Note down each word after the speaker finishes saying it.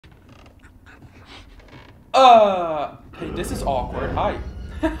Hey, this is awkward. Hi.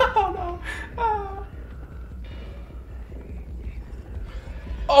 Oh no.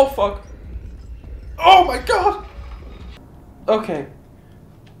 Oh fuck. Oh my god. Okay.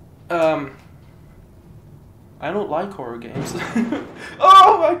 Um. I don't like horror games.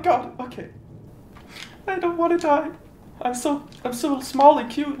 Oh my god. Okay. I don't want to die. I'm so small and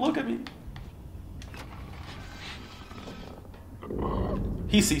cute. Look at me.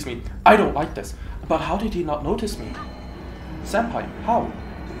 He sees me. I don't like this. But how did he not notice me? Senpai, how?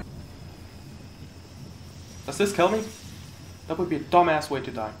 Does this kill me? That would be a dumbass way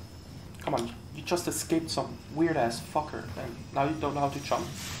to die. Come on, you just escaped some weird ass fucker and now you don't know how to jump.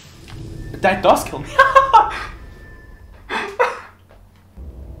 That does kill me.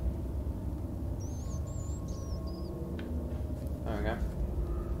 Okay.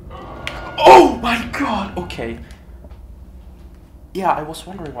 Oh my god! Okay. Yeah, I was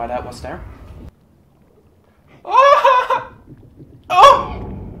wondering why that was there. Oh!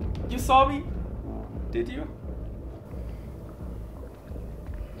 Oh! You saw me? Did you?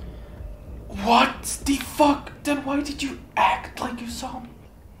 What the fuck? Then why did you act like you saw me?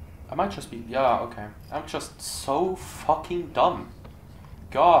 I might just be... Yeah, okay. I'm just so fucking dumb.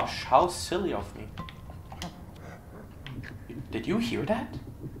 Gosh, how silly of me. Did you hear that?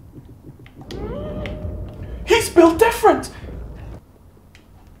 He's built different!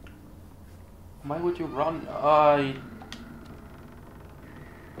 Why would you run? Why?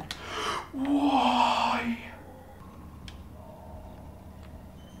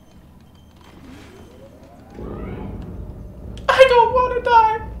 I don't want to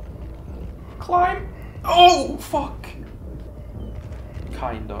die! Climb! Oh, fuck!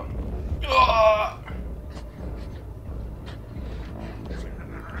 Kinda.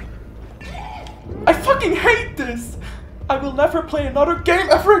 I fucking hate this! I will never play another game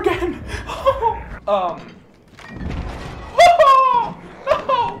ever again! No!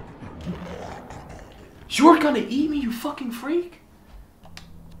 You're gonna eat me, you fucking freak?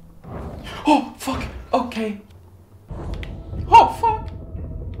 Oh, fuck! Okay. Oh, fuck!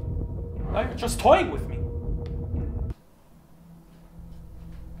 Now you're just toying with me.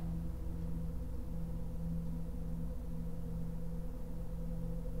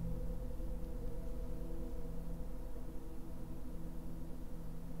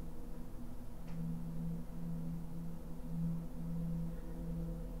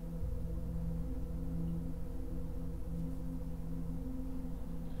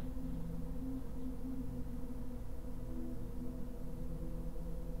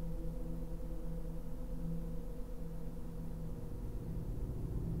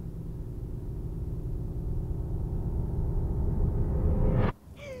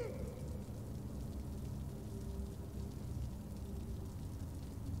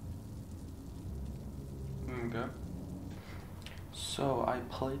 Okay. So I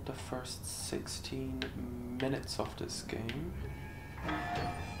played the first 16 minutes of this game,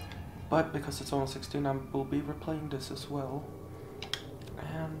 but because it's only 16 I will be replaying this as well.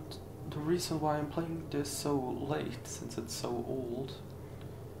 And the reason why I'm playing this so late, since it's so old,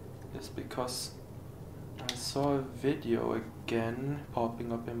 is because I saw a video again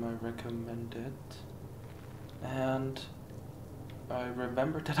popping up in my recommended, and I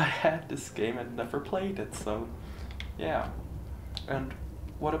remembered that I had this game and never played it, so yeah. And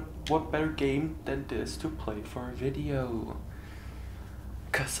what better game than this to play for a video?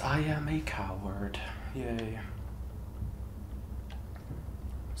 'Cause I am a coward. Yay.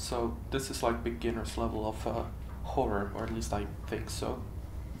 So this is like beginner's level of horror, or at least I think so.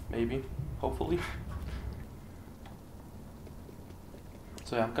 Maybe, hopefully.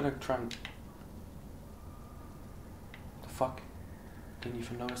 So yeah, I'm gonna try and... The fuck? Didn't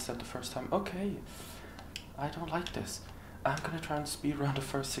even notice that the first time. Okay, I don't like this. I'm gonna try and speed run the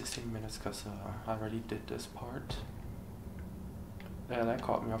first 16 minutes because I already did this part. Yeah, that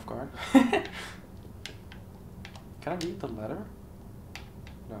caught me off guard. Can I read the letter?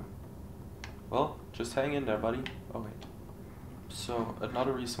 No. Well, just hang in there, buddy. Oh wait. So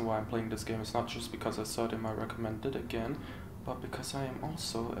another reason why I'm playing this game is not just because I saw it in my recommended again, but because I am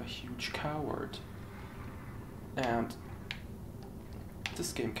also a huge coward. And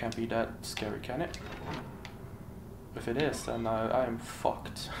this game can't be that scary, can it? If it is, then I am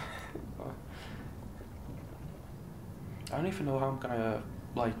fucked. I don't even know how I'm gonna,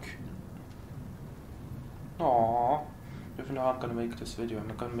 like... Aww. I don't even know how I'm gonna make this video. I'm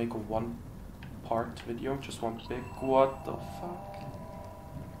not gonna make a one-part video, just one big... What the fuck?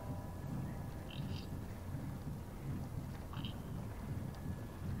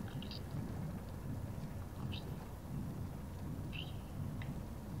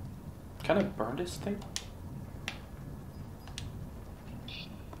 Can I burn this thing?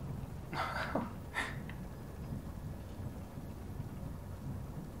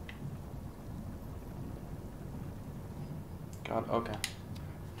 Okay.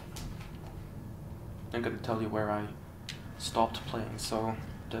 I'm gonna tell you where I stopped playing so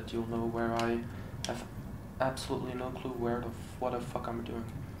that you'll know where I have absolutely no clue what the fuck I'm doing.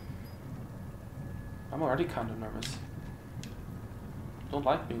 I'm already kinda nervous. Don't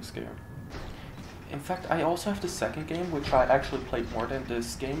like being scared. In fact, I also have the second game, which I actually played more than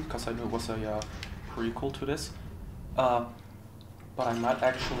this game, because I knew it was a prequel to this. But I might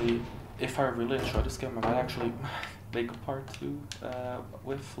actually, if I really enjoy this game, I might actually make a part 2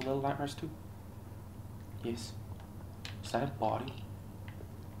 with Little Nightmares 2. Yes. Is that a body?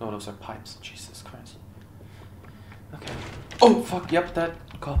 No, those are pipes. Jesus Christ. Okay. Oh, fuck, yep, that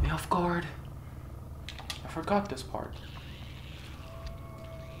caught me off guard. I forgot this part.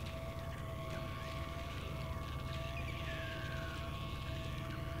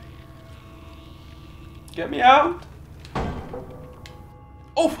 Get me out!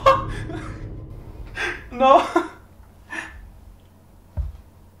 Oh, fuck! No!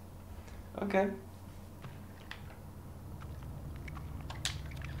 Okay.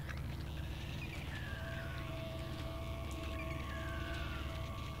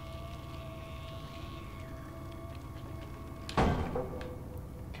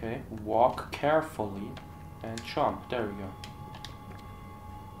 Okay, walk carefully and jump. There we go.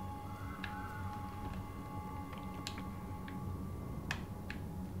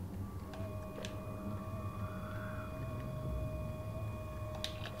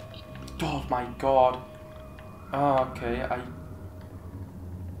 Oh my god. Okay,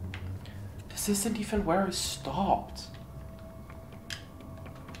 this isn't even where I stopped.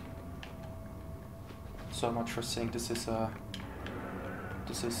 So much for saying this is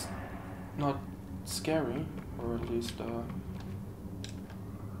not scary, or at least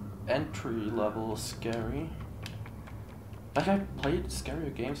entry level scary. Like, I played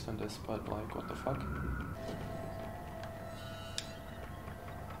scarier games than this, but like, what the fuck?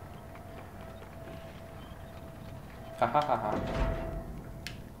 Hahaha.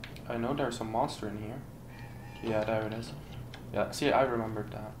 I know there's a monster in here. Yeah, there it is. Yeah, see, I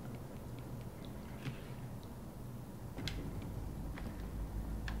remembered that.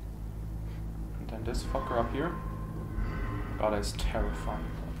 And then this fucker up here. God, that's terrifying.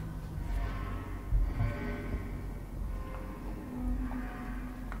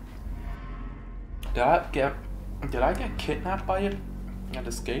 Did I get kidnapped by it and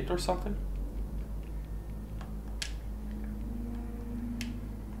escaped or something?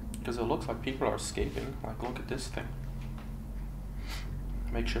 Because it looks like people are escaping. Like, look at this thing.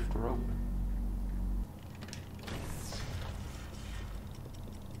 Makeshift rope.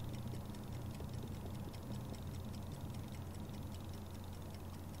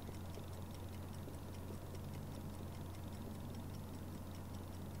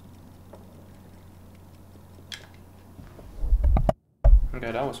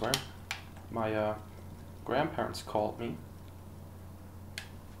 Okay, that was weird. My grandparents called me.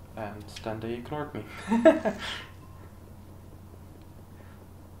 And then they ignored me.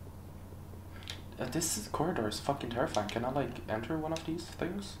 This corridor is fucking terrifying. Can I like enter one of these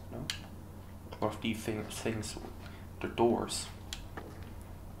things? No? One of these things, the doors.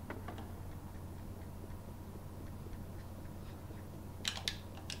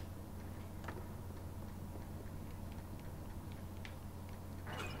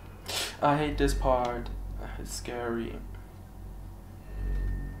 I hate this part. It's scary.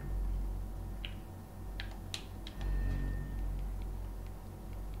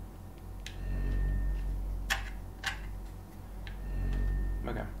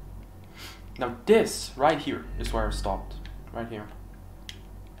 Okay. Now this right here is where I stopped. Right here.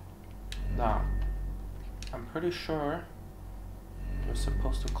 Now, I'm pretty sure you're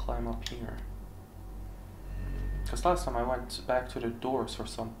supposed to climb up here. Because last time I went back to the doors for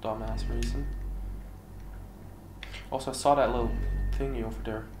some dumbass reason. Also, I saw that little thingy over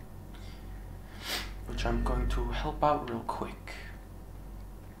there, which I'm going to help out real quick.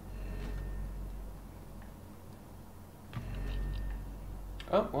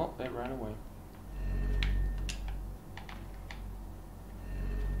 Oh, well, they ran away.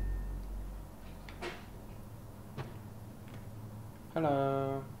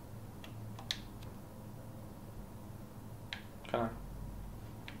 Hello. Can I?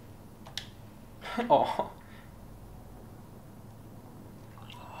 Oh.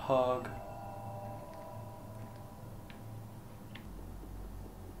 Hug.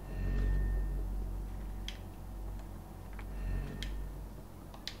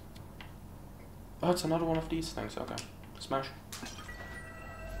 Oh, it's another one of these things. Okay. Smash.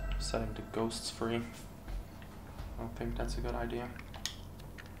 Setting the ghosts free. I don't think that's a good idea.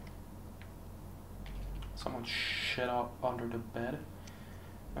 Someone shit up under the bed.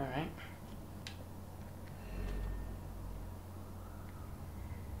 Alright.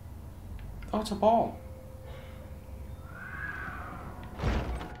 Oh, it's a ball.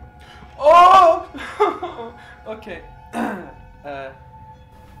 Oh! Okay. That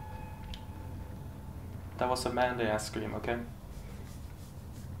was a manly ass scream, okay?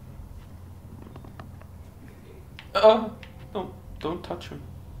 Oh! Don't touch me.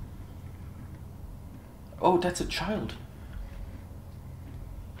 Oh, that's a child.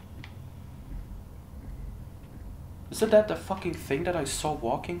 Isn't that the fucking thing that I saw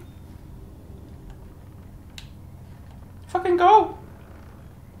walking? Fucking go!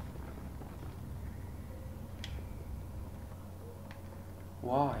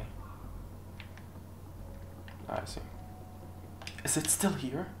 Why? I see. Is it still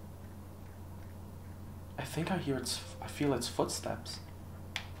here? I think I feel its footsteps.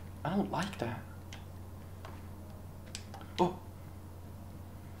 I don't like that. Oh!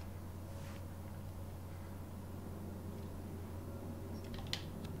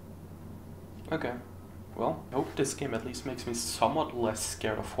 Okay. Well, I hope this game at least makes me somewhat less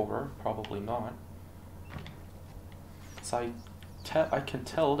scared of horror. Probably not. So I can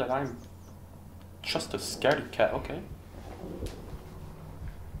tell that I'm just a scaredy cat. Okay.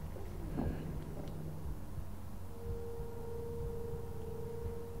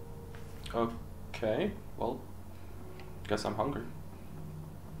 Okay. Well, guess I'm hungry.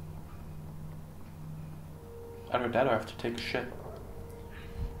 Either that or I have to take a shit.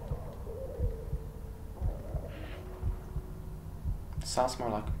 Sounds more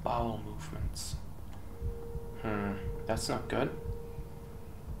like bowel movements. That's not good.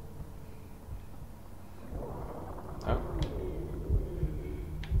 Oh.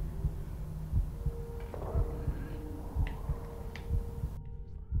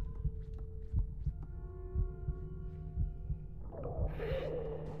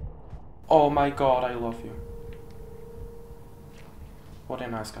 Oh my god, I love you. What a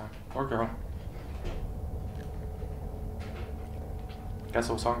nice guy. Or girl. Guess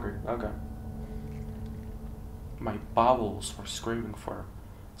I was hungry. Okay. My bowels were screaming for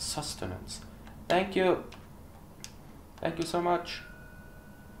sustenance. Thank you. Thank you so much.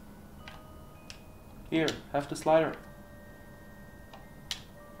 Here, have the slider.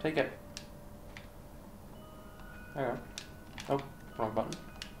 Take it. Okay. Oh, wrong button.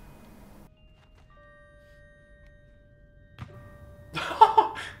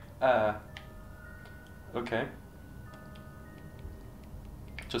 Okay.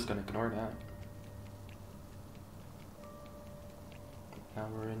 Just gonna ignore that. Now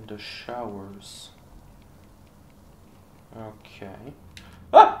we're in the showers. Okay.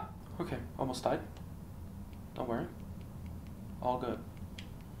 Ah! Okay, almost died. Don't worry. All good.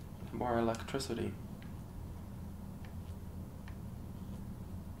 More electricity.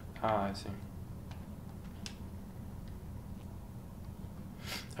 Ah, I see.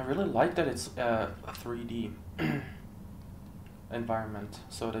 I really like that it's a 3D environment,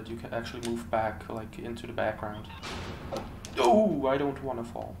 so that you can actually move back, like, into the background. Oh, I don't want to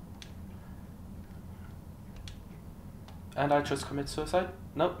fall. And I just commit suicide?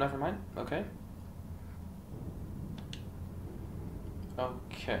 Nope, never mind. Okay.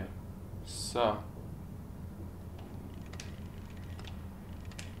 Okay. So.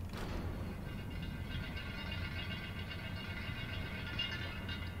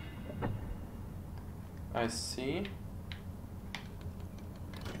 I see.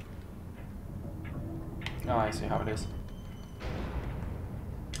 Oh, I see how it is.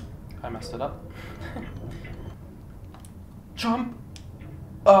 I messed it up. Jump!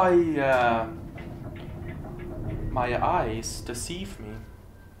 My eyes deceive me.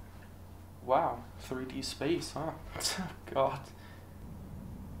 Wow, 3D space, huh? God.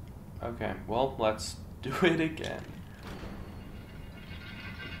 Okay, well, let's do it again.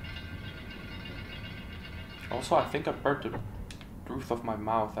 Also, I think I burnt the roof of my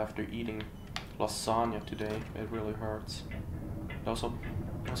mouth after eating lasagna today. It really hurts. I also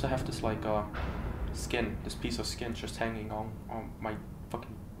have this like skin, this piece of skin just hanging on my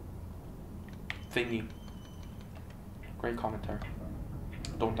fucking thingy. Great commentary.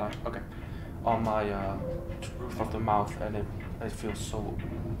 Don't die. Okay. On my roof of the mouth, and it feels so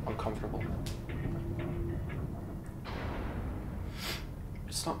uncomfortable.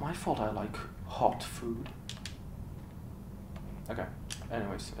 It's not my fault I like hot food. Okay.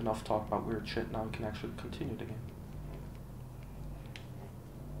 Anyways, enough talk about weird shit. Now we can actually continue the game.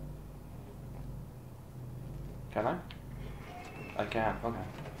 Can I? I can. Okay.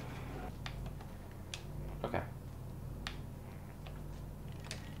 Okay.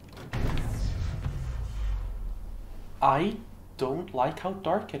 I don't like how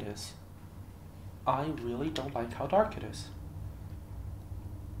dark it is. I really don't like how dark it is.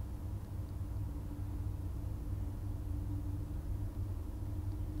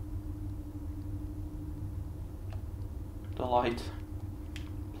 The light.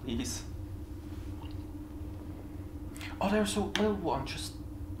 Please. Oh, there's a little one. Just...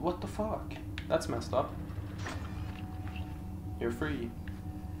 what the fuck? That's messed up. You're free.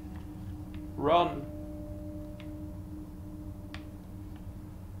 Run.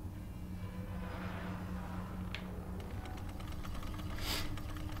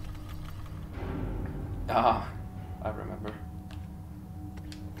 Ah, I remember.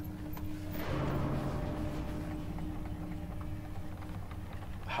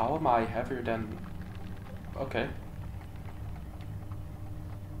 How am I heavier than... okay.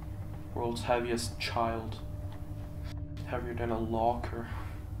 World's heaviest child. Heavier than a locker.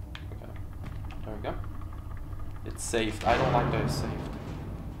 Okay. There we go. It's saved. I don't like that it's saved.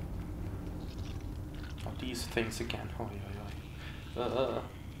 Oh, these things again. Oh, yeah.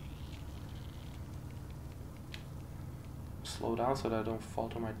 Slow down so that I don't fall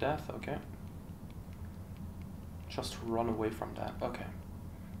to my death. Okay. Just run away from that. Okay.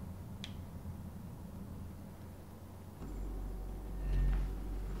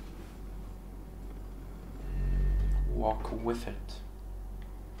 Walk with it.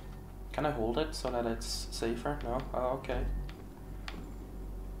 Can I hold it so that it's safer? No? Oh, okay.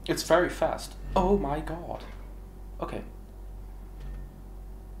 It's very fast. Oh my god. Okay.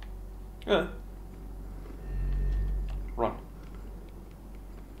 Run.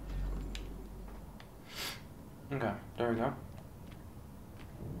 Okay, there we go.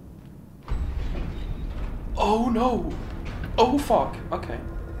 Oh no! Oh fuck! Okay.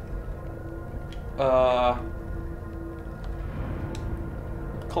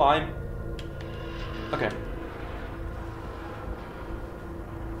 Climb. Okay.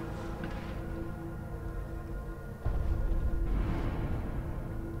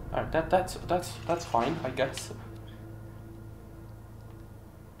 Alright, that's fine, I guess.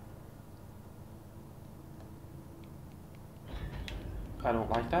 I don't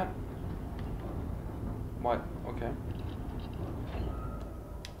like that. What? Okay.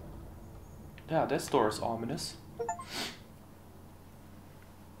 Yeah, this door is ominous.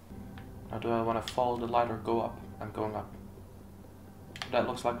 Now do I want to follow the light or go up? I'm going up. That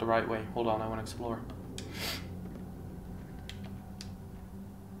looks like the right way. Hold on, I want to explore.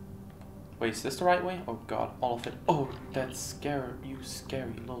 Wait, is this the right way? Oh god, all of it. Oh, that's scary, you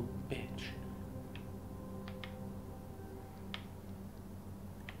scary little bitch.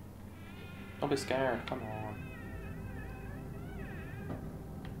 Don't be scared, come on.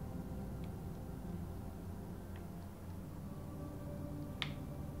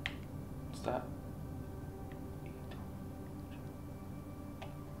 What's that?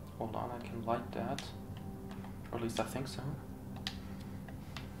 Hold on, I can light that. Or at least I think so.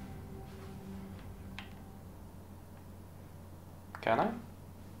 Can I?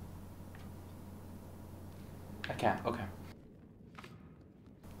 I can, okay.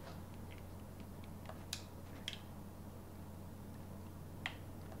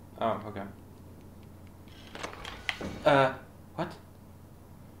 Oh, okay. What?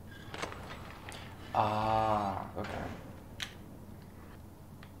 Ah, okay.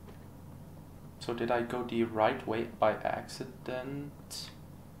 So did I go the right way by accident?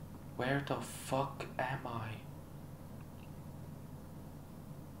 Where the fuck am I?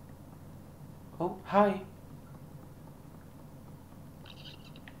 Oh, hi.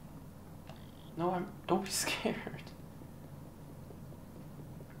 No, don't be scared.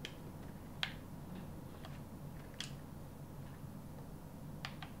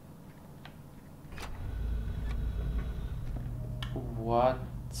 What?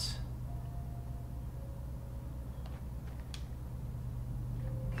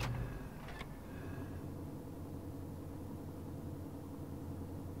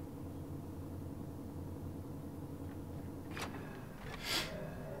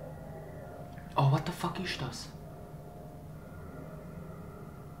 Oh, what the fuck is das?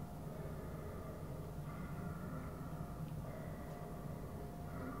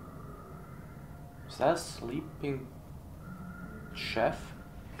 Is that a sleeping chef?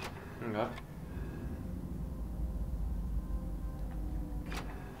 Okay.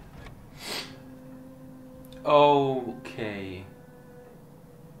 Okay.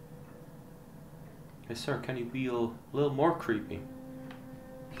 Hey sir, can you be a little more creepy?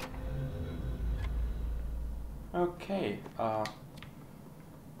 Okay,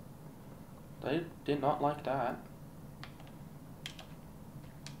 they did not like that.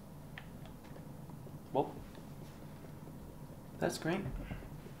 Well, That's great.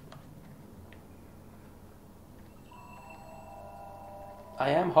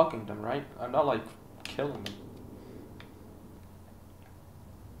 I am hugging them, right? I'm not like killing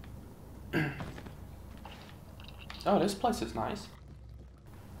them. Oh, this place is nice.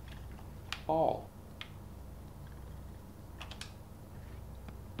 Ball.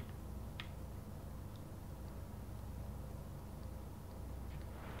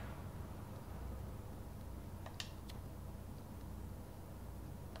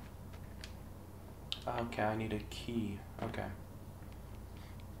 Okay, I need a key. Okay.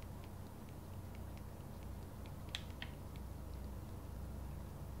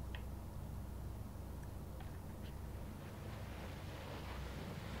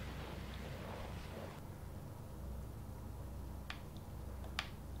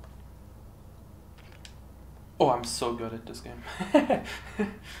 Oh, I'm so good at this game.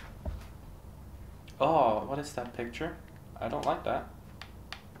 Oh, what is that picture? I don't like that.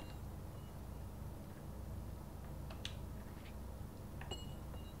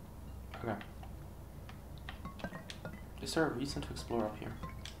 Okay. Is there a reason to explore up here?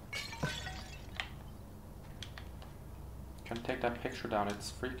 Can I take that picture down?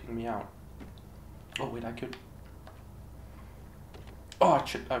 It's freaking me out. Oh wait, I could. Oh,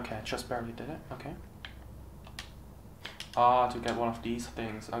 okay, I just barely did it. Okay. Ah, to get one of these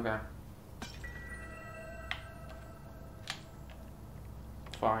things. Okay.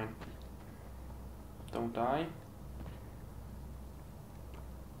 Fine. Don't die.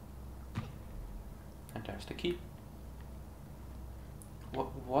 And there's the key.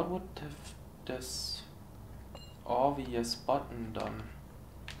 What would have this obvious button done?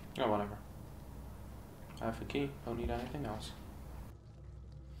 Oh, whatever. I have the key. Don't need anything else.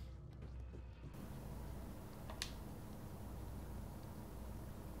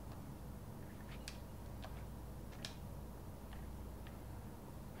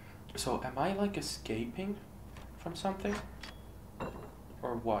 So am I like escaping from something?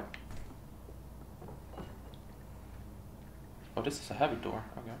 Or what? Oh, this is a heavy door.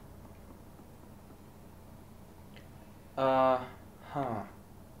 Okay. Huh.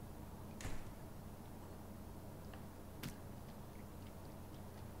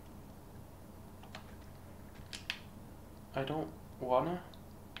 I don't wanna.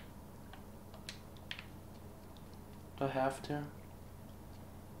 Do I have to?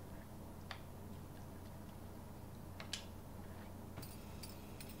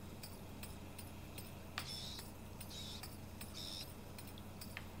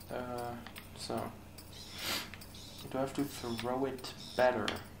 So do I have to throw it better?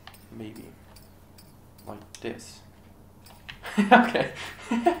 Maybe. Like this. Okay.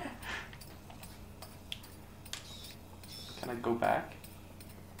 Can I go back?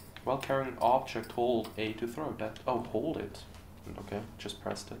 While carrying object, hold A to throw that. Oh, hold it. Okay, just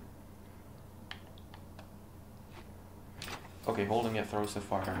pressed it. Okay, holding it throws the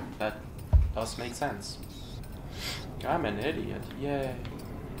fire. That does make sense. I'm an idiot. Yay.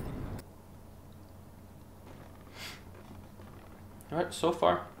 Alright, so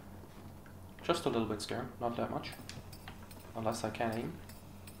far, just a little bit scared, not that much. Unless I can aim.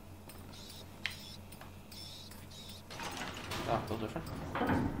 Ah, a little different.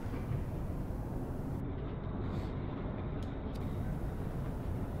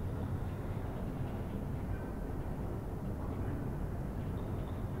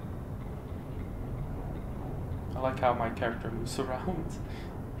 I like how my character moves around.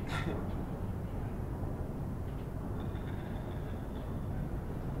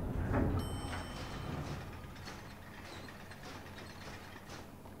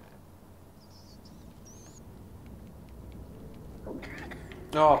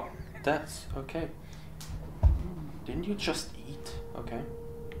 Oh, that's okay. Didn't you just eat? Okay.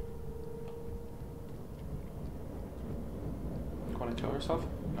 You want to kill yourself?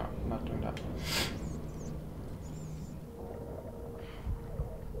 No, I'm not doing that.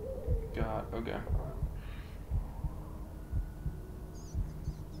 God, okay.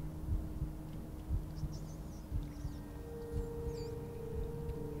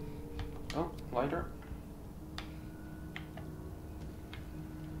 Oh, lighter.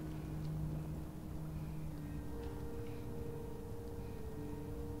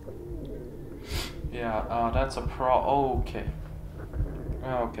 Yeah, that's a okay.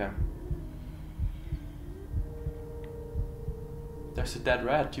 Okay. There's a dead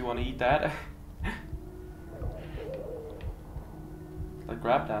rat. Do you want to eat that? Like,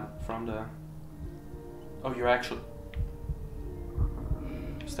 grab that from the... Oh, you're actually...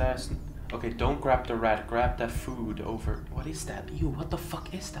 Is that... Okay, don't grab the rat. Grab that food over... What is that? Ew, what the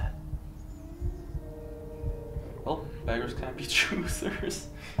fuck is that? Well, beggars can't be choosers.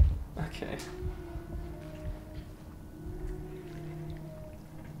 Okay.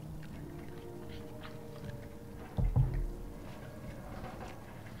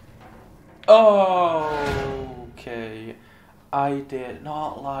 Oh, okay. I did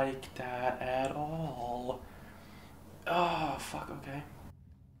not like that at all. Oh, fuck, okay.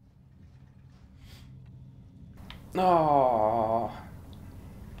 Oh.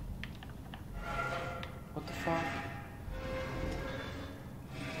 What the fuck?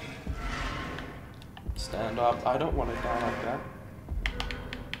 Stand up. I don't want to die like that.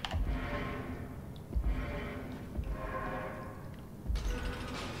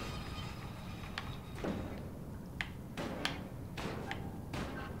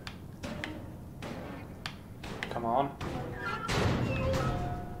 Come on.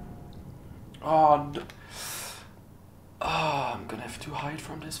 Oh, I'm gonna have to hide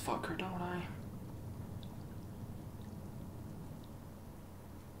from this fucker, don't I?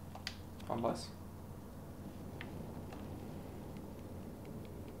 Unless.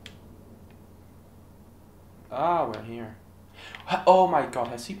 Ah, we're here. Oh my god,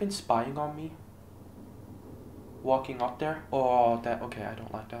 has he been spying on me? Walking up there? Oh, that. Okay, I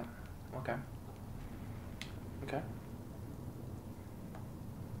don't like that. Okay. Okay.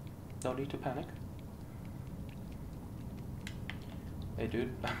 No need to panic. Hey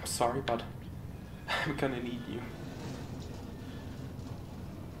dude, I'm sorry, but I'm gonna need you.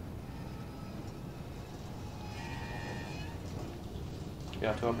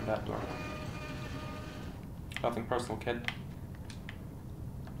 Yeah, to open that door. Nothing personal, kid.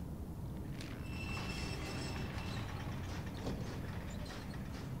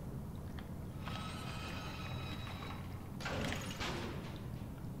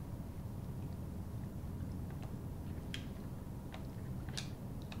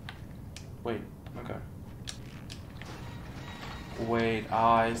 Wait, okay. Wait,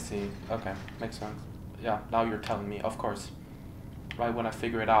 I see. Okay, makes sense. Yeah, now you're telling me, of course. Right when I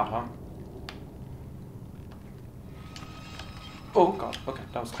figure it out, huh? Oh god, okay,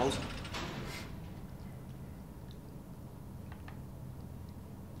 that was close.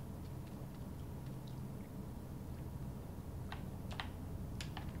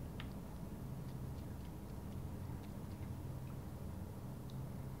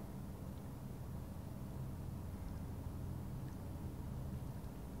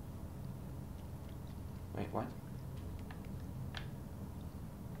 Wait, what?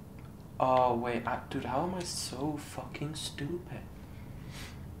 Oh, wait, dude, how am I so fucking stupid?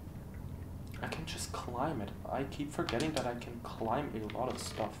 I can just climb it. I keep forgetting that I can climb a lot of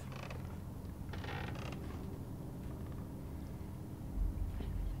stuff.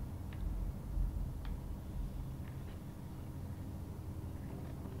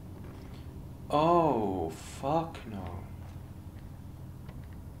 Oh, fuck no.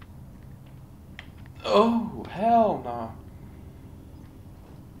 Oh, hell no.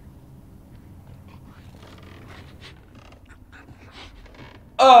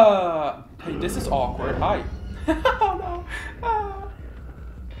 Hey, this is awkward. Hi. Oh no. Ah.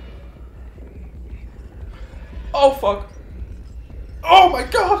 Oh fuck. Oh my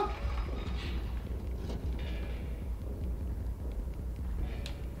god.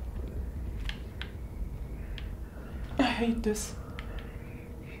 I hate this.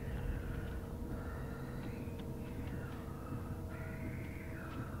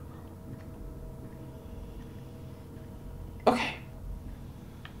 Okay.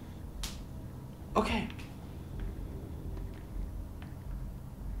 Okay.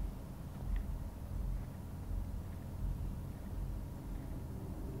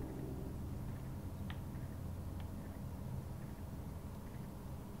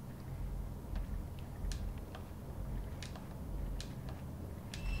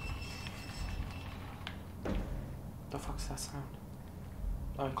 The fuck's that sound?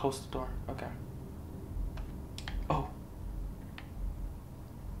 Oh, I closed the door. Okay. Oh.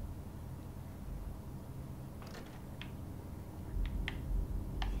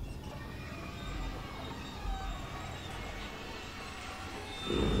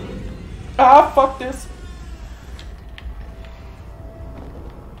 Ah, fuck this.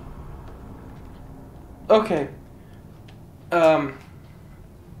 Okay.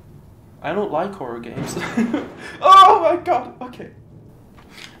 I don't like horror games. Oh my god. Okay.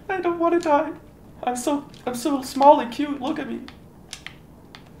 I don't want to die. I'm so small and cute. Look at me.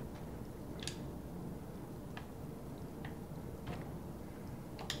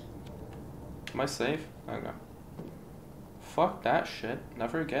 Am I safe? Okay. Fuck that shit.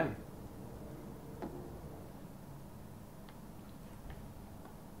 Never again.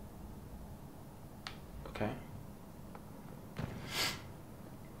 Okay.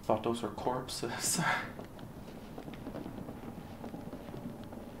 Thought those were corpses.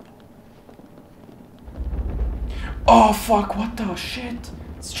 Oh fuck, what the shit?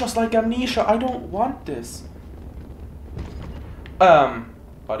 It's just like Amnesia, I don't want this.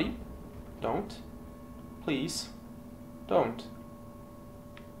 Buddy? Don't. Please. Don't.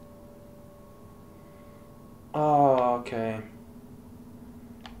 Oh, okay.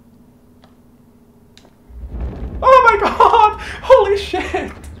 Oh my god! Holy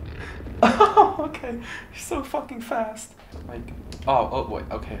shit! Oh, okay. He's so fucking fast. Like, oh wait,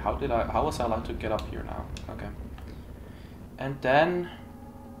 okay, how was I allowed to get up here now? Okay. And then,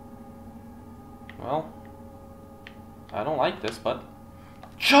 well, I don't like this, but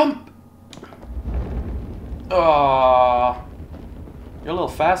jump! You're a little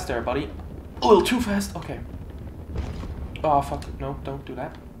fast there, buddy. A little too fast. Okay. Oh fuck! No, don't do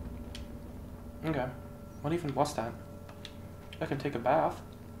that. Okay. What even was that? I can take a bath.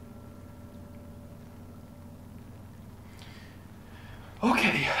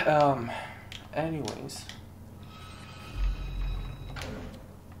 Okay. Anyways.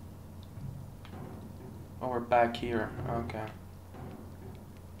 Oh, we're back here. Okay.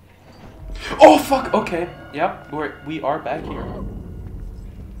 Oh fuck! Okay. Yep. We are back here.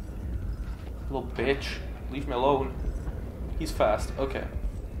 Little bitch. Leave me alone. He's fast. Okay.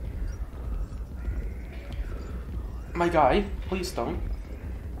 My guy, please don't.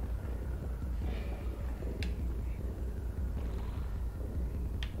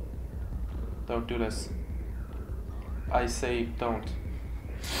 Don't do this. I say don't.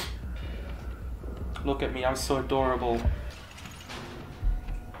 Look at me, I'm so adorable.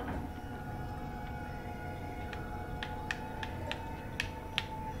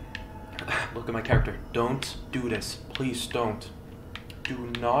 Look at my character. Don't do this. Please don't. Do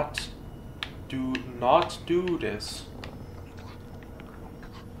not do this.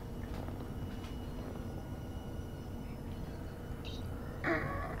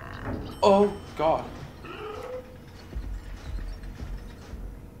 Oh god.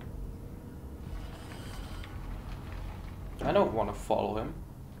 I don't want to follow him.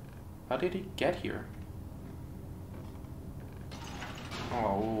 How did he get here?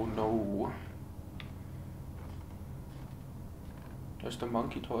 Oh no. There's the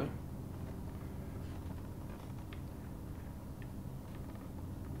monkey toy.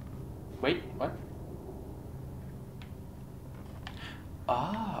 Wait, what?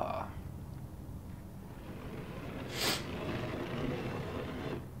 Ah.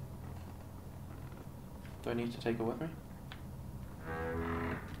 Do I need to take it with me?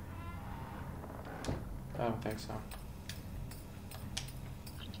 I don't think so.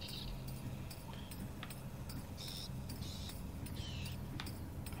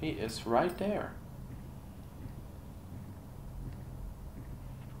 He is right there.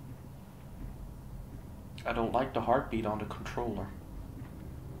 I don't like the heartbeat on the controller.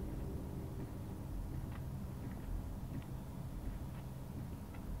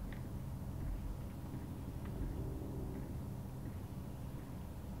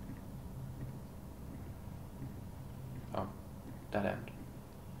 Oh, dead end.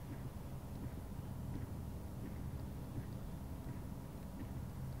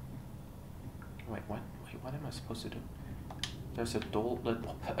 Wait, what? Wait, what am I supposed to do? There's a doll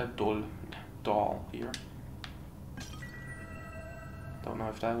here. Don't know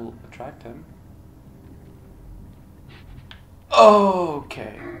if that will attract him.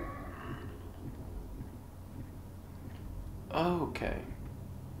 Okay. Okay.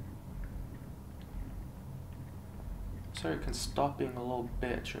 So you can stop being a little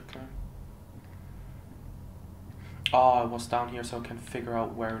bitch, okay? Oh, I was down here so I can figure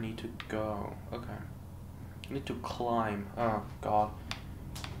out where I need to go. Okay. I need to climb. Oh, God.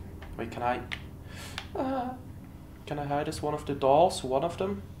 Wait, can I hide as one of the dolls? One of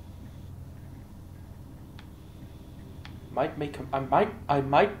them? Might make a, I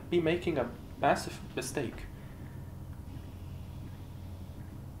might be making a massive mistake.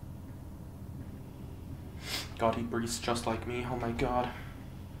 God, he breathes just like me. Oh my god.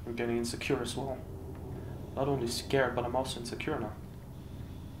 I'm getting insecure as well. Not only scared, but I'm also insecure now.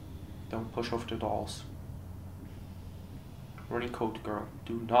 Don't push over the dolls. Running coat girl.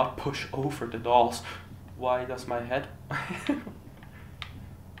 Do not push over the dolls. Why does my head...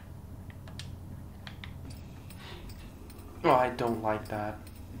 Oh, I don't like that.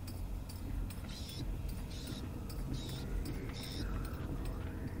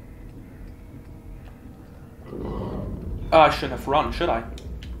 I shouldn't have run, should I?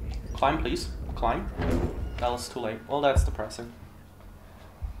 Climb, please. Climb. That was too late. Well, that's depressing.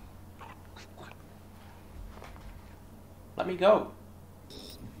 Let me go.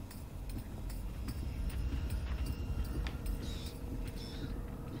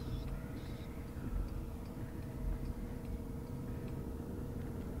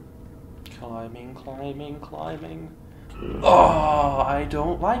 Climbing, climbing, climbing. Oh, I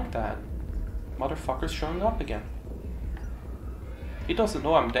don't like that. Motherfucker's showing up again. He doesn't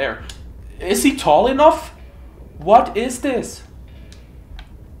know I'm there. Is he tall enough? What is this?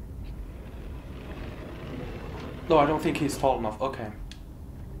 No, I don't think he's tall enough. Okay.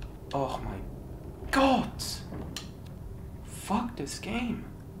 Oh my god. Fuck this game.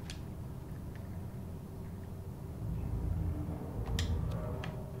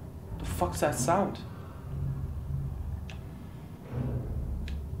 The fuck's that sound?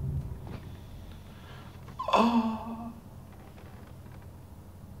 Oh.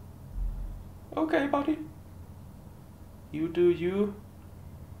 Okay, buddy. You do you.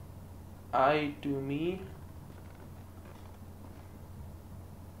 I do me.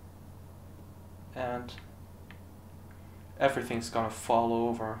 And everything's gonna fall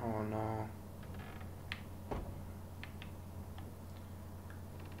over. Oh no.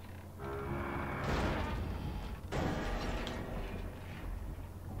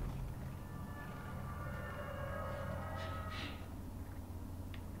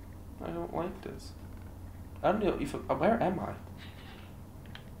 I don't like this. I don't know if where am I?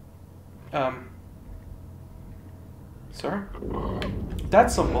 Sir?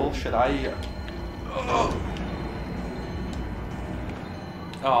 That's some bullshit.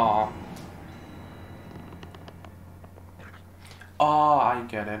 Oh. Oh, I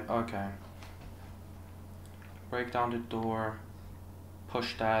get it. Okay. Break down the door.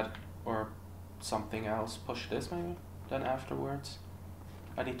 Push that or something else. Push this maybe? Then afterwards.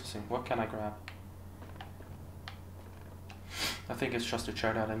 I need to see. What can I grab? I think it's just a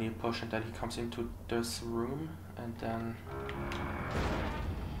chair that I need to push, and then he comes into this room and then...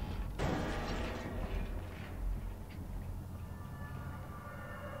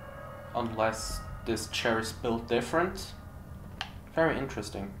 Unless this chair is built different. Very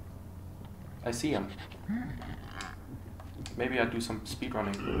interesting. I see him. Maybe I do some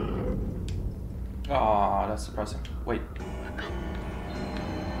speedrunning. Ah, that's depressing. Wait.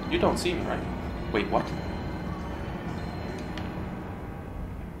 You don't see me, right? Wait, what?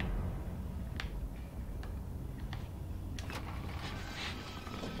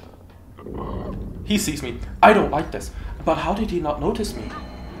 He sees me. I don't like this. But how did he not notice me?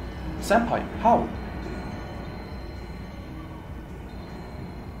 Senpai, how?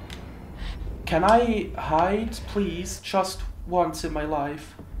 Can I hide, please? Just once in my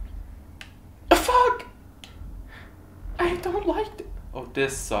life. Fuck! I don't like it. Oh,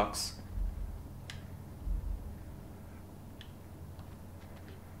 this sucks.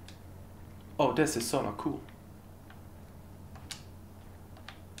 Oh, this is so not cool.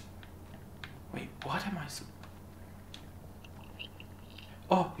 Wait, what am I so...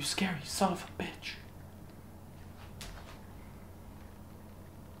 Oh, you scary son of a bitch.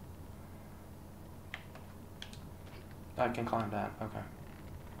 I can climb that, okay.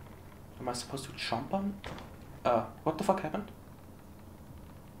 Am I supposed to jump on? What the fuck happened?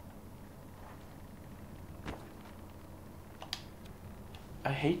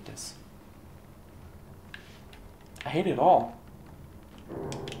 I hate this. I hate it all.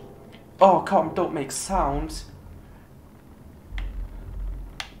 Oh, come, don't make sounds.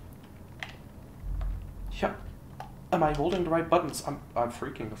 Yeah. Am I holding the right buttons? I'm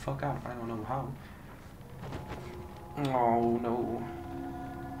freaking the fuck out. I don't know how. Oh, no.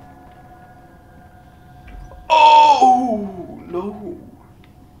 Oh, no.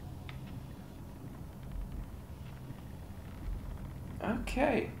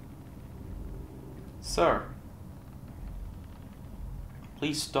 Okay. Sir.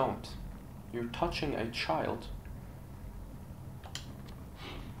 Please don't. You're touching a child.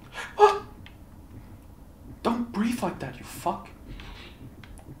 Ah! Don't breathe like that, you fuck.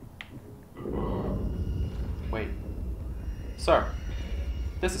 Wait. Sir.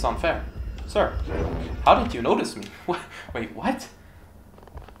 This is unfair. Sir. How did you notice me? Wait, what?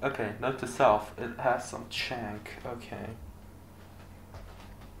 Okay, note to self. It has some chank. Okay.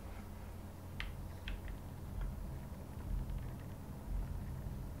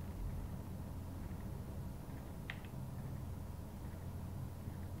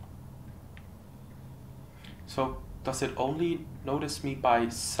 So, does it only notice me by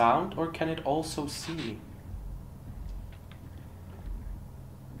sound, or can it also see me?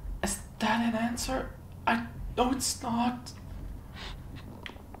 Is that an answer? No, it's not.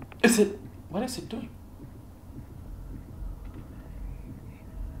 Is it? What is it doing?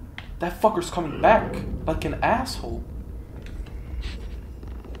 That fucker's coming back like an asshole.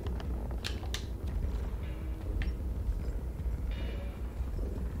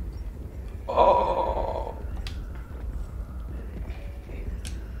 Oh.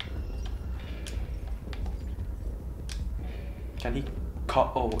 Can he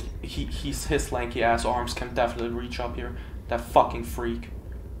cut? Oh, his lanky ass arms can definitely reach up here. That fucking freak.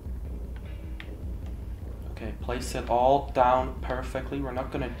 Okay, place it all down perfectly. We're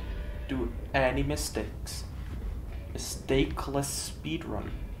not gonna do any mistakes. Mistakeless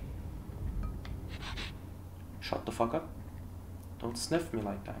speedrun. Shut the fuck up. Don't sniff me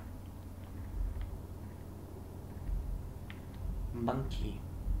like that. Monkey.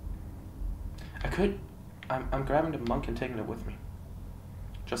 I'm grabbing the monkey and taking it with me.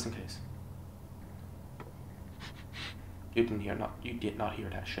 Just in case. You did not hear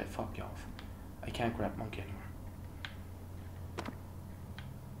that shit. Fuck you off. I can't grab monkey anymore.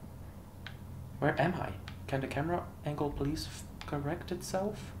 Where am I? Can the camera angle please correct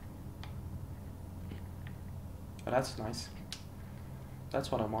itself? Oh, that's nice. That's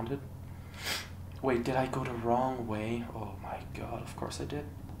what I wanted. Wait, did I go the wrong way? Oh my god, of course I did.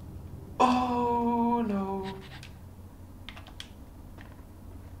 Oh no.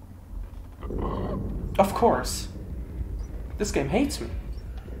 Of course. This game hates me.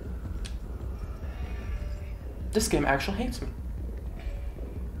 This game actually hates me.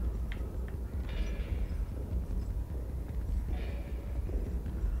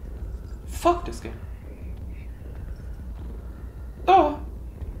 Fuck this game. Oh!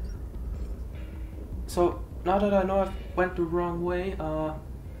 So, now that I know I went the wrong way, I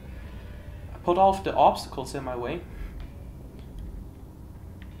put off the obstacles in my way.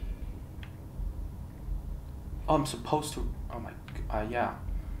 Oh, I'm supposed to... Oh my... yeah.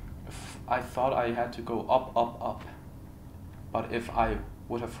 I thought I had to go up, up, up. But if I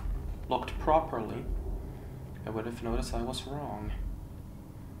would have looked properly, I would have noticed I was wrong.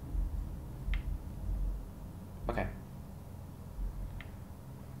 Okay.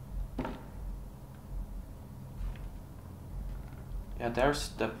 Yeah, there's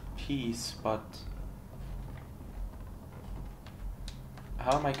the piece, but...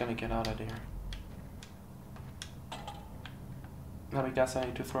 How am I gonna get out of there? Now I guess I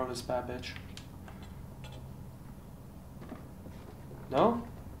need to throw this bad bitch. No?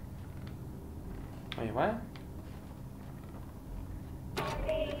 Wait, what?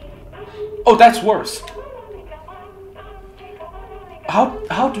 Oh, that's worse!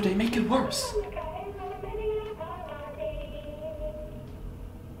 How do they make it worse?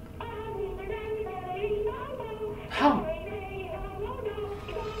 How?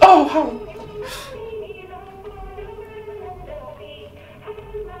 Oh, how?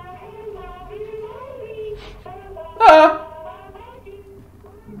 Ah!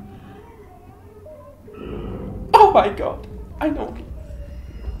 Oh my god, I know.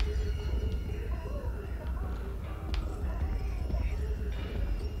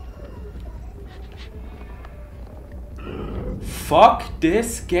 Fuck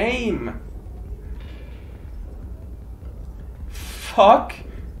this game. Fuck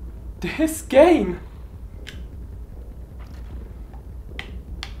this game.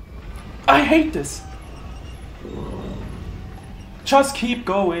 I hate this. Just keep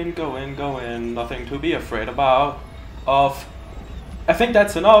going, going, going. Nothing to be afraid about. I think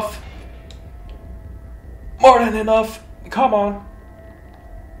that's enough. More than enough. Come on.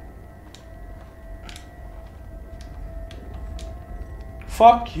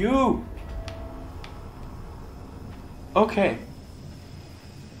 Fuck you. Okay.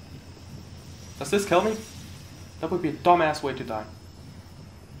 Does this kill me? That would be a dumbass way to die.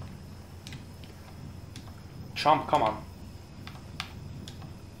 Chomp, come on.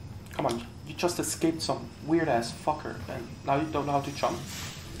 Come on, you just escaped some weird ass fucker and now you don't know how to jump.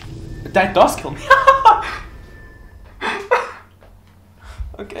 That does kill me.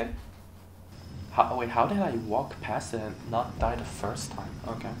 Okay. Wait, how did I walk past it and not die the first time?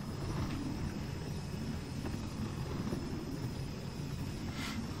 Okay.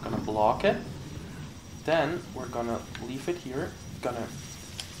 Gonna block it. Then we're gonna leave it here.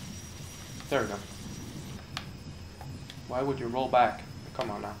 There we go. Why would you roll back?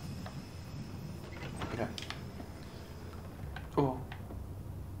 Come on now. Okay. Oh.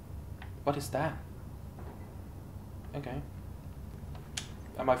 What is that? Okay.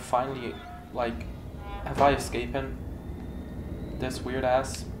 Am I finally, like, have I escaped this weird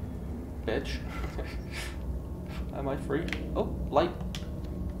ass bitch? Am I free? Oh, light.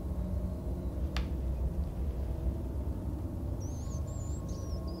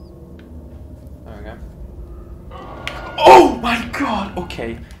 There we go. Oh my god!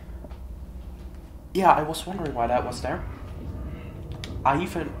 Okay. Yeah, I was wondering why that was there.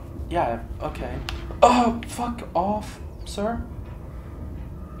 Yeah, okay. Oh, fuck off, sir.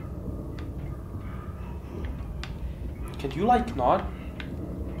 Can you, like, not?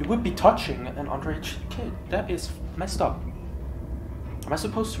 You would be touching an underage kid. That is messed up. Am I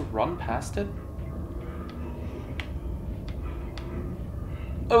supposed to run past it?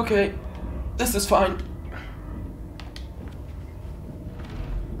 Okay, this is fine.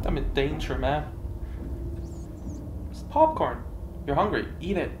 I'm in danger, man. It's popcorn. You're hungry.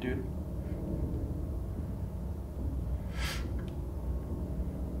 Eat it, dude.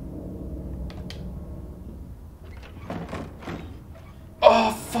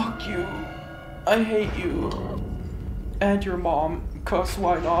 Oh, fuck you. I hate you. And your mom, cause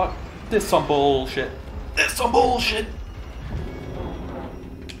why not? This some bullshit. This some bullshit.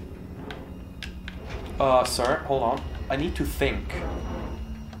 Sir, hold on. I need to think.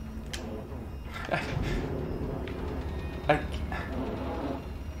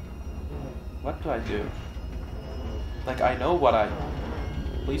 What do I do? Like, I know what I...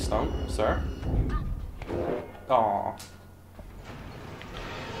 Please don't, sir. Aww.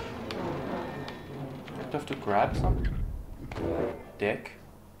 Do I have to grab something? Dick.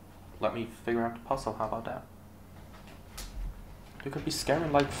 Let me figure out the puzzle, how about that? You could be scared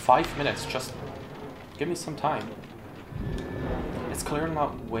in like 5 minutes, just give me some time. It's clearly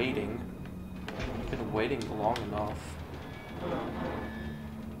not waiting. I've been waiting long enough.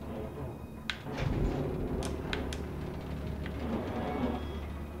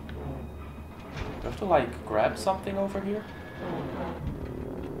 Do I have to like grab something over here?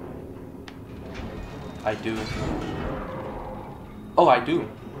 I do. Oh, I do.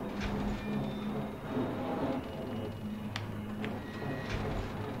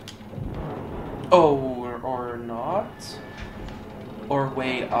 Oh, or not? Or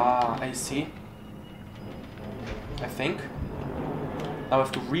wait, I see. I think. Now I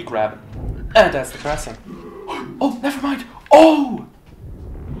have to re-grab it. And that's the pressing. Oh, never mind! Oh!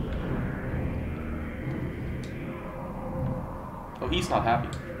 Oh, he's not happy.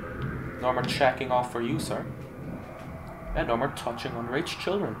 No more checking off for you, sir. And no more touching underage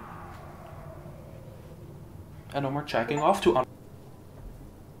children. And no more checking off to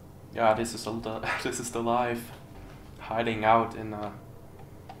Yeah, this is the life. Hiding out in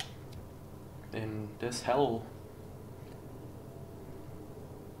this hell.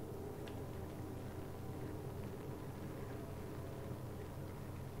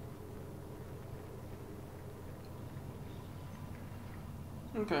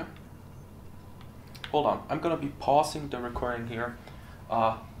 Okay. Hold on, I'm gonna be pausing the recording here.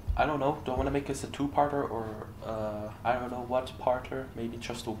 I don't know, do I want to make this a two-parter or I don't know what parter, maybe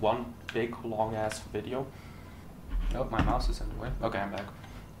just a one big long-ass video. Oh, my mouse is in the way. Okay, I'm back.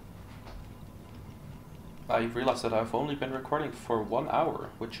 I realized that I've only been recording for 1 hour,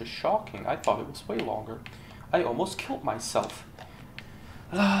 which is shocking. I thought it was way longer. I almost killed myself.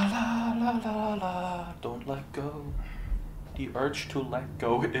 La la la la la, don't let go. The urge to let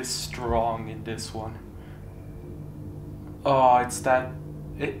go is strong in this one. Oh, it's that...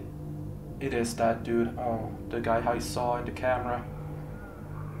 It is that dude. Oh, the guy I saw in the camera.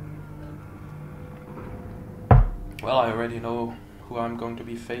 Well, I already know who I'm going to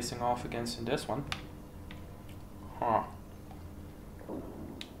be facing off against in this one. Huh.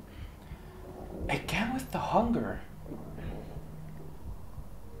 Again with the hunger.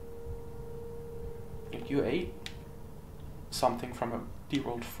 If you ate something from a dear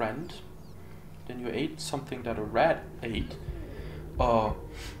old friend, then you ate something that a rat ate. Oh,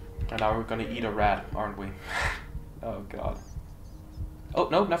 and now we're gonna eat a rat, aren't we? Oh god. Oh,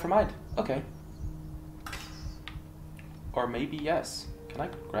 no, never mind. Okay. Or maybe yes. Can I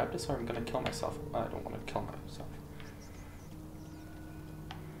grab this or I'm gonna kill myself? I don't want to kill myself.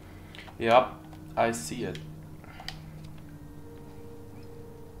 Yep, I see it.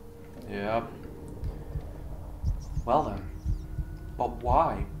 Yep. Well then. But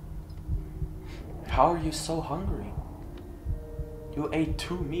why? How are you so hungry? You ate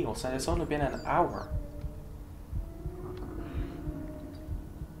 2 meals and it's only been an hour.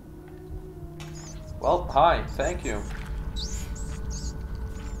 Well, hi, thank you.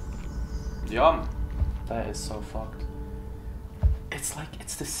 Yum. That is so fucked. It's like,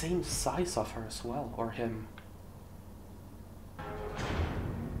 it's the same size of her as well, or him.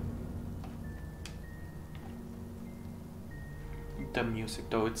 The music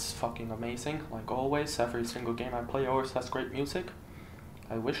though, it's fucking amazing. Like always, every single game I play always has great music.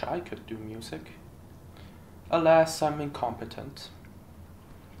 I wish I could do music. Alas, I'm incompetent.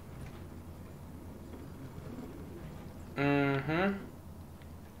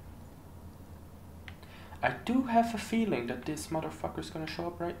 I do have a feeling that this motherfucker's gonna show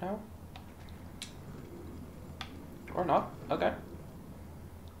up right now. Or not. Okay.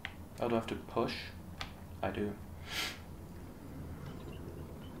 Oh, do I have to push? I do.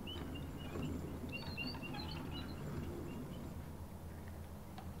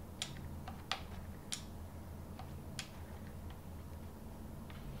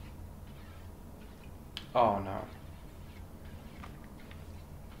 Oh no.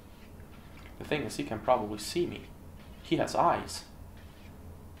 The thing is, he can probably see me. He has eyes.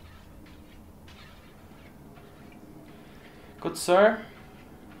 Good sir,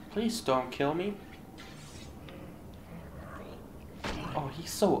 please don't kill me. Oh,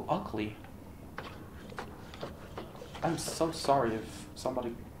 he's so ugly. I'm so sorry if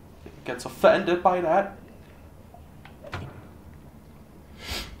somebody gets offended by that.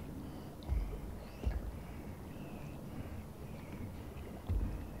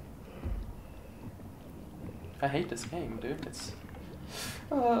 I hate this game, dude. It's...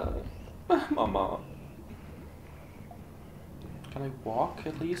 Mama. Can I walk,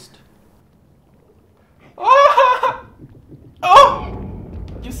 at least? Ah! Oh!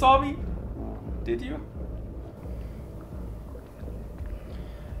 You saw me? Did you?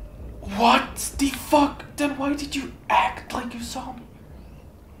 What the fuck? Then why did you act like you saw me?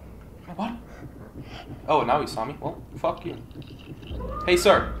 What? Oh, now you saw me? Well, fuck you. Hey,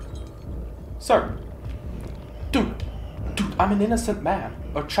 sir. Sir. Dude, I'm an innocent man,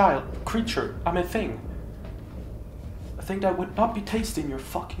 or child, creature, I'm a thing. A thing that would not be tasting your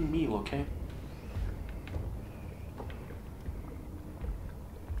fucking meal, okay?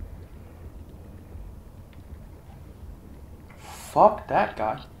 Fuck that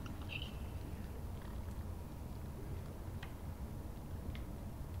guy.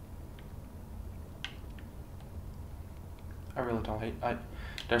 I really don't hate...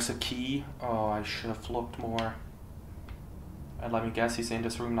 There's a key. Oh, I should have looked more. And let me guess, he's in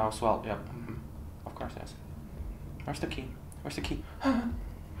this room now as well. Yep. Of course, yes. Where's the key? Where's the key? Am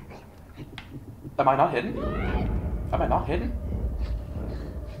I not hidden? Am I not hidden?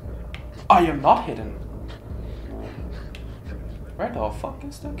 I am not hidden. Where the fuck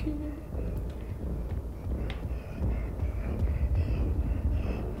is the key?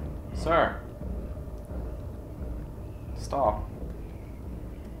 Sir. Stop.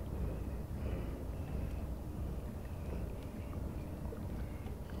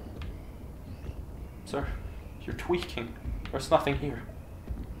 Sir, you're tweaking. There's nothing here.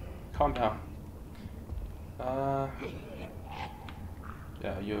 Calm down.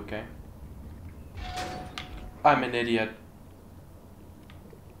 Yeah, you okay? I'm an idiot.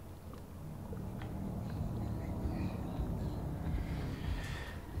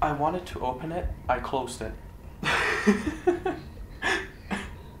 I wanted to open it, I closed it.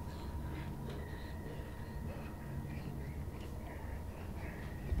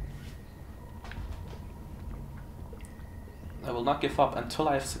 I will not give up until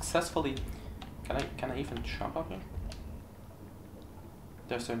I have successfully... Can I even jump up here?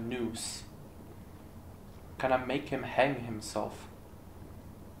 There's a noose. Can I make him hang himself?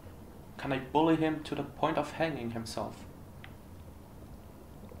 Can I bully him to the point of hanging himself?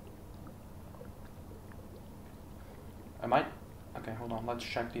 I might... Okay, hold on, let's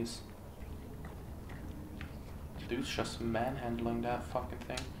check these. Dude's just manhandling that fucking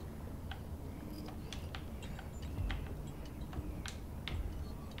thing.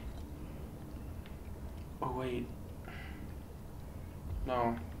 Oh wait.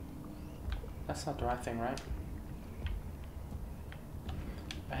 No. That's not the right thing, right?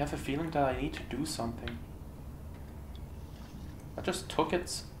 I have a feeling that I need to do something. I just took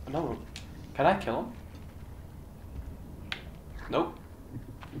it... No. Can I kill him? Nope.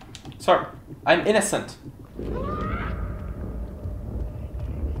 Sir, I'm innocent.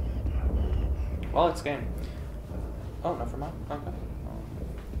 Well, it's game. Oh, never mind. Okay.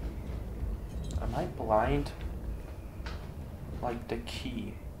 Am I blind? Like the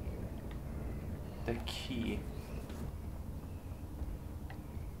key. The key.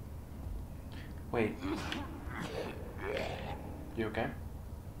 Wait. You okay?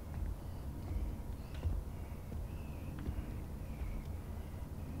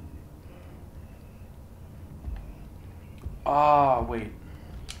 Ah, wait.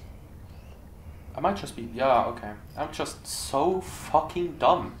 I might just be... Yeah, okay. I'm just so fucking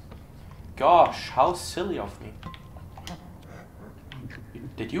dumb. Gosh, how silly of me.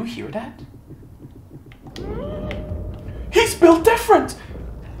 Did you hear that? He's built different!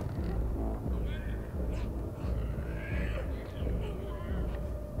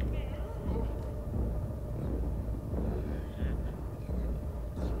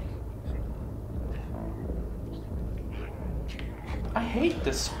 I hate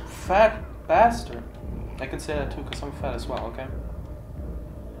this fat bastard. I can say that too because I'm fat as well, okay?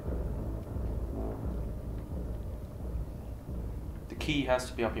 The key has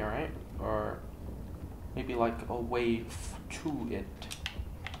to be up here, right? Or maybe like a way to it.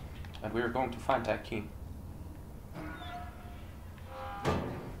 And we're going to find that key.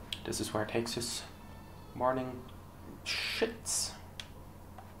 This is where it takes us. Morning shits.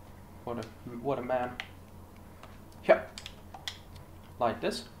 What a man. Yeah. Like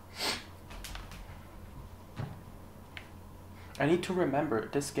this. I need to remember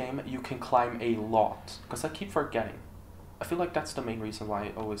this game you can climb a lot, because I keep forgetting. I feel like that's the main reason why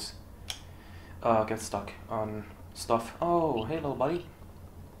I always get stuck on stuff. Oh, hey little buddy.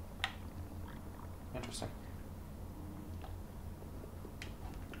 Interesting.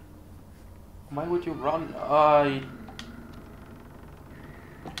 Why would you run?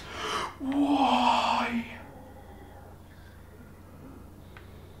 Why?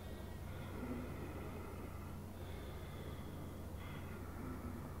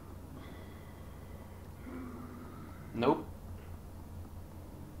 Nope.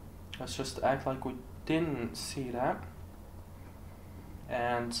 Let's just act like we didn't see that.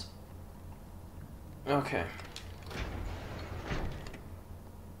 And okay.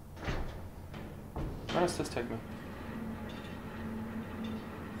 Where does this take me?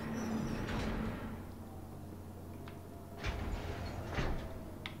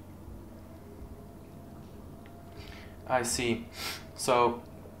 I see. So,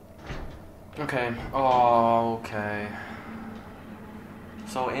 okay. Oh, okay.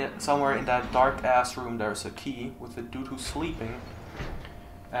 So somewhere in that dark ass room there's a key with a dude who's sleeping,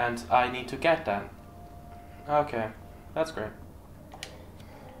 and I need to get that. Okay, that's great.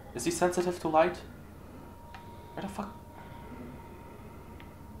 Is he sensitive to light? Where the fuck?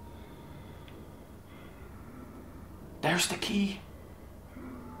 There's the key.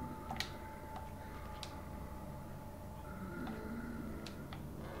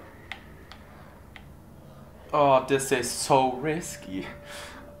 Oh, this is so risky.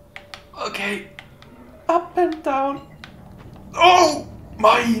 Okay. Up and down. Oh!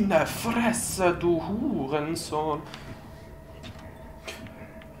 Meine Fresse, du Hurensohn.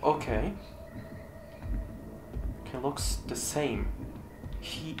 Okay. He looks the same.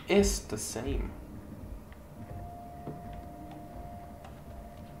 He is the same.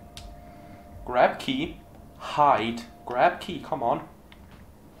 Grab key. Hide. Grab key, come on.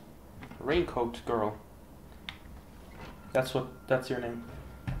 Raincoat girl. That's your name.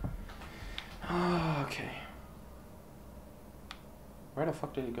 Okay. Where the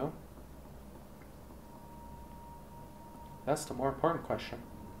fuck did he go? That's the more important question.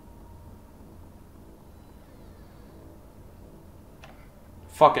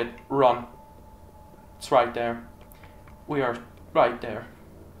 Fuck it, run. It's right there. We are right there.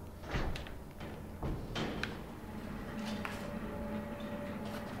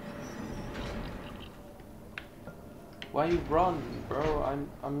 Why you run, bro? I'm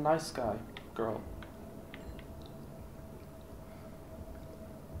a nice guy, girl.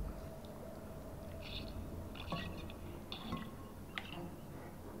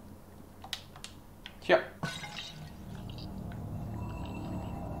 Yeah.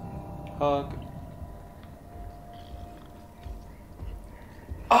 Hug.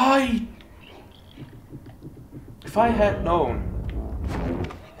 If I had known.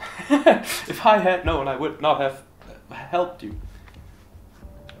 If I had known, I would not have helped you.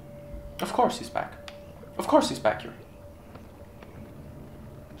 Of course he's back. Of course he's back here.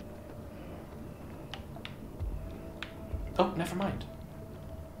 Oh, never mind.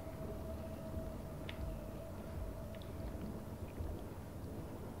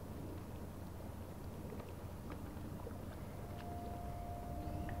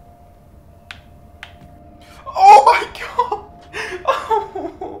 Oh my god!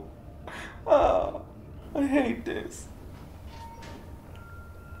 Oh, oh, I hate this.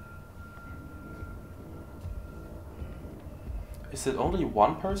 Is it only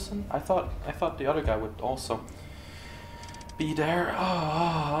one person? I thought the other guy would also be there.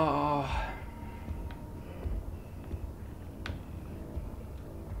 Oh.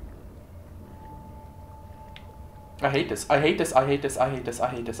 I hate this. I hate this. I hate this. I hate this. I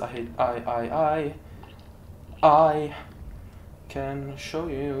hate this. I can show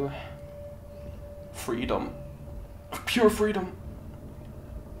you freedom. Pure freedom.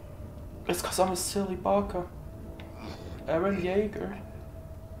 It's 'cause I'm a silly baka. Aaron Yeager.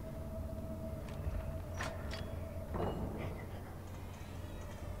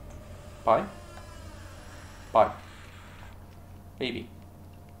 Bye. Bye. Maybe.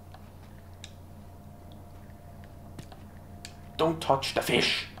 Don't touch the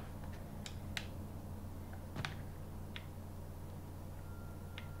fish.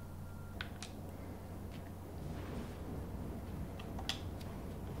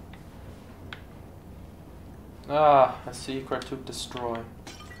 Ah, a secret to destroy.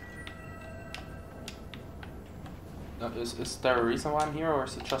 Is there a reason why I'm here, or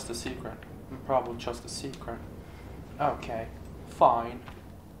is it just a secret? Probably just a secret. Okay, fine.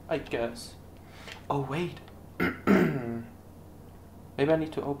 I guess. Oh wait. Maybe I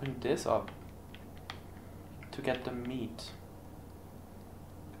need to open this up to get the meat.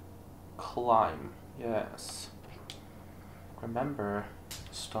 Climb, yes. Remember,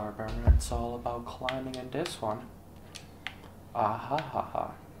 Starburner, it's all about climbing in this one. Ah ha ha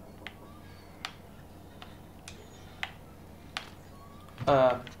ha.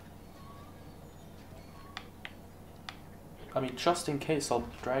 I mean, just in case, I'll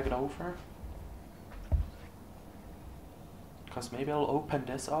drag it over. Because maybe I'll open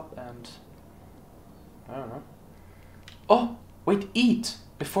this up and... I don't know. Oh! Wait, eat!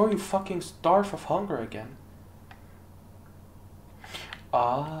 Before you fucking starve of hunger again.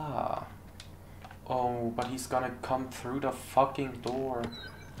 Ah. Oh, but he's gonna come through the fucking door.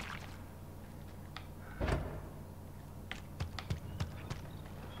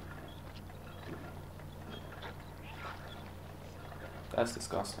 That's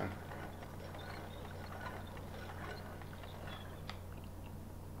disgusting.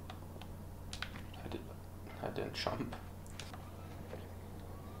 I didn't jump.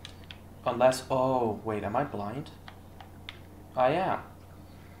 Unless, oh, wait, am I blind? I am.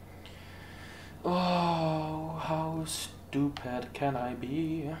 Oh, how stupid can I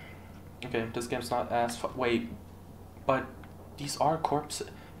be? Okay, this game's not as fun. Wait, but these are corpses.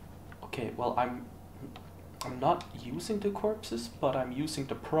 Okay, well, I'm not using the corpses, but I'm using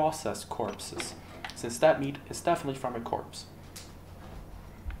the processed corpses, since that meat is definitely from a corpse.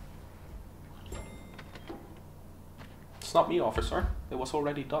 It's not me, officer. It was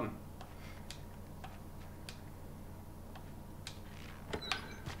already done.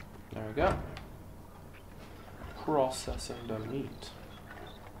 There we go. Processing the meat.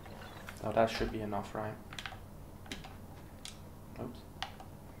 Now that should be enough, right? Oops.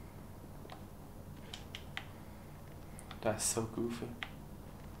 That's so goofy.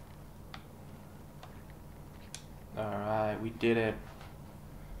 Alright, we did it.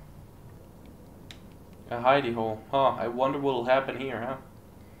 A hidey hole. Huh, I wonder what'll happen here, huh?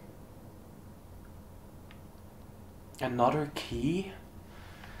 Another key?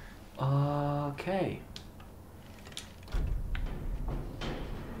 Okay.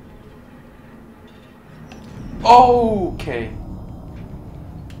 Okay.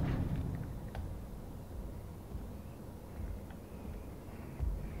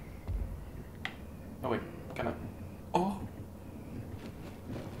 Oh wait, can I? Oh.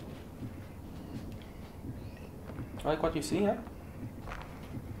 Like what you see, huh?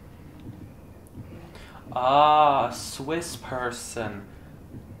 Ah, Swiss person.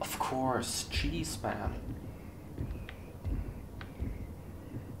 Of course, cheese man.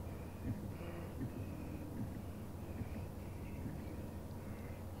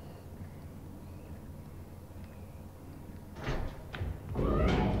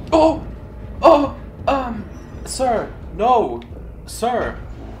 Oh! Oh! Sir! No! Sir!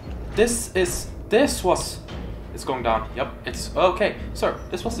 This was... It's going down. Yep, it's... Okay, sir,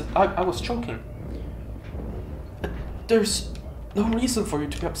 this was... I was joking. There's no reason for you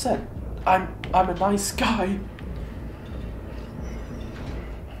to be upset. I'm a nice guy.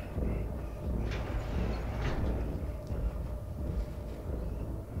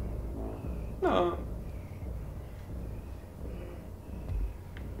 No.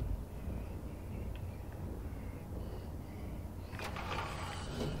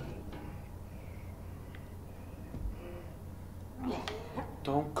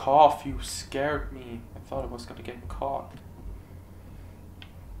 Don't cough, you scared me. I thought I was gonna get caught.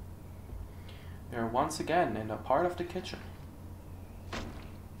 We are once again in a part of the kitchen.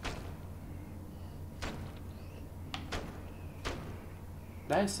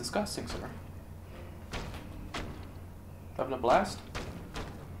 That is disgusting, sir. Having a blast?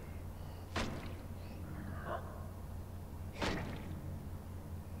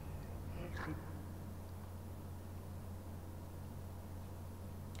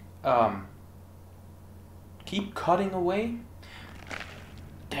 Keep cutting away.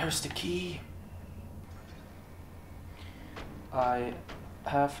 There's the key. I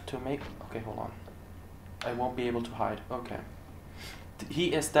have to make... Okay, hold on. I won't be able to hide. Okay.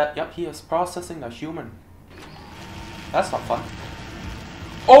 He is that... Yep, he is processing a human. That's not fun.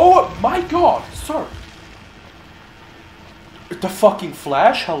 Oh my god, sir! The fucking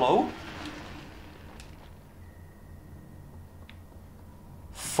Flash, hello?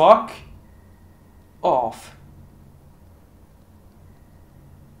 Fuck off.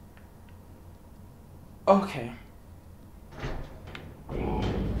 Okay.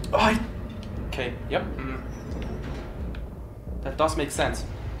 Okay, yep. That does make sense.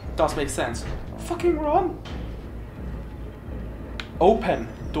 Does make sense. Fucking run! Open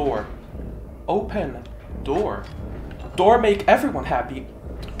door. Open door. Door make everyone happy.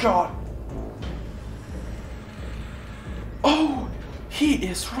 God. Oh! He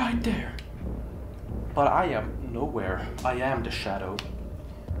is right there. But I am nowhere. I am the shadow.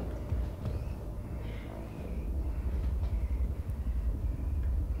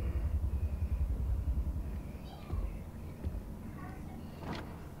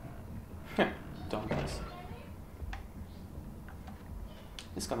 Dumbass.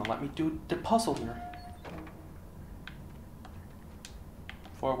 He's gonna let me do the puzzle here.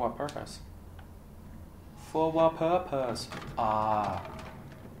 For what purpose? For what purpose? Ah.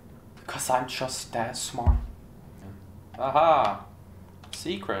 Because I'm just that smart. Aha!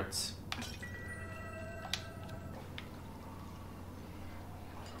 Secrets.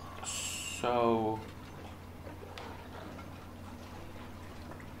 So...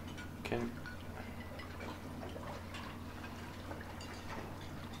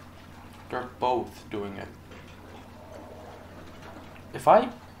 They're both doing it. If I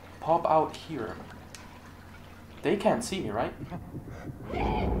pop out here, they can't see me, right?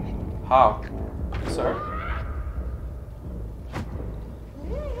 How? Sir?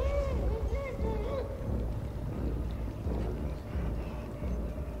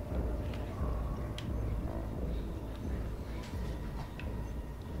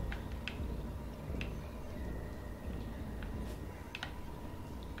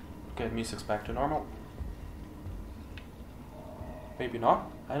 Okay, music's back to normal. Maybe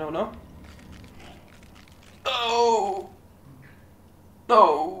not. I don't know. Oh!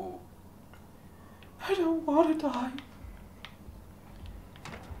 No! I don't want to die.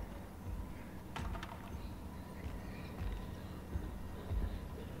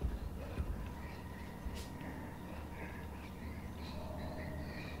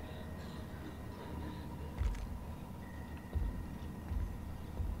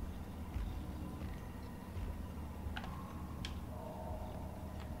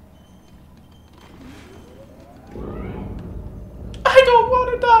 I don't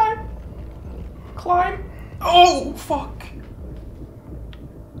want to die. Climb. Oh, fuck.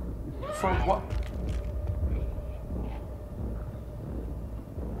 For what?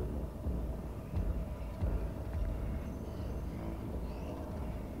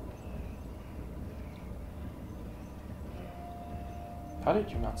 How did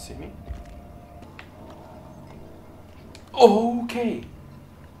you not see me? Okay.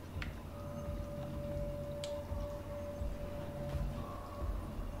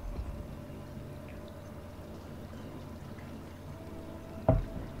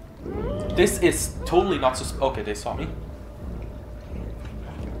 This is totally not okay, they saw me.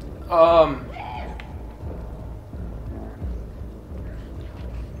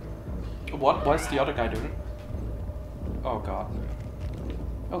 What is the other guy doing? Oh god.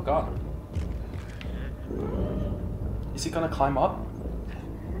 Oh god. Is he gonna climb up?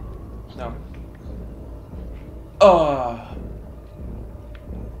 No. Oh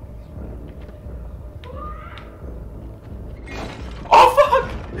fuck!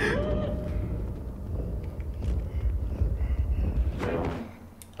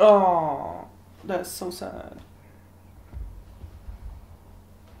 Oh, that's so sad.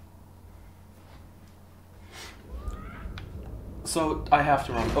 So I have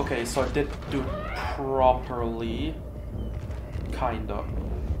to run. Okay, so I did do properly. Kinda.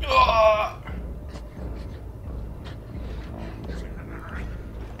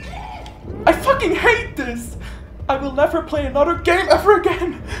 I fucking hate this! I will never play another game ever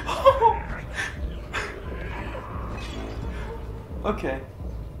again! Okay.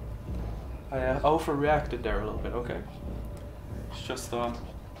 I overreacted there a little bit, okay. It's just,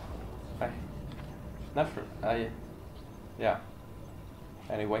 yeah.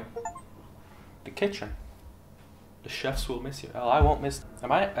 Anyway. The kitchen. The chefs will miss you. Well, I won't miss.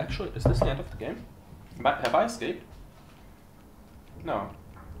 Am I actually, is this the end of the game? Have I escaped? No.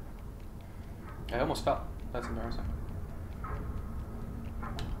 I almost fell. That's embarrassing.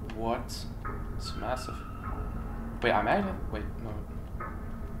 What? It's massive. Wait, I'm at it? Wait, no.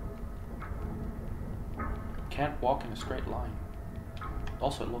 Can't walk in a straight line.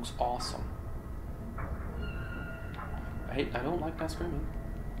 Also, it looks awesome. I don't like that screaming.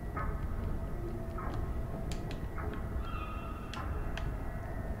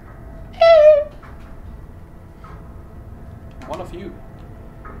 One of you.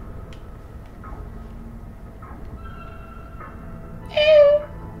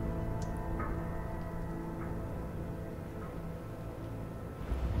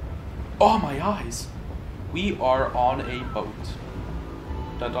 Oh my eyes. We are on a boat.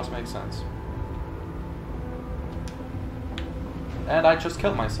 That does make sense. And I just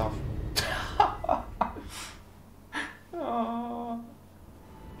killed myself. Oh,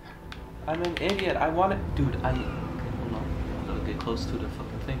 I'm an idiot. I want it. Dude, hold on. I'm gonna get close to the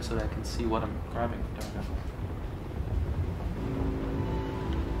fucking thing so that I can see what I'm grabbing. There we go.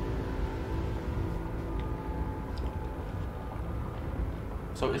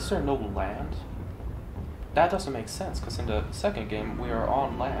 So is there no land? That doesn't make sense, because in the second game we are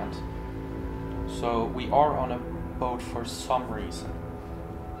on land. So we are on a boat for some reason.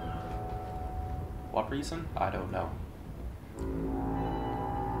 What reason? I don't know.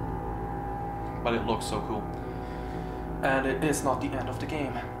 But it looks so cool. And it is not the end of the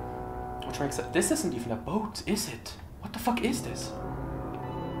game. Which makes it... This isn't even a boat, is it? What the fuck is this?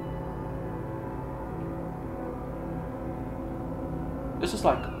 This is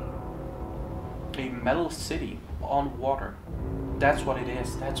like a metal city on water. That's what it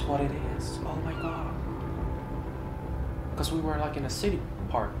is. That's what it is. Oh my god. Because we were like in a city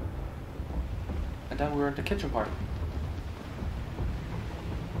part. And then we were in the kitchen part.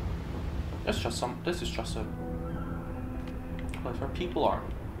 This is just a place where people are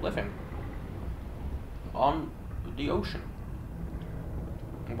living. On the ocean.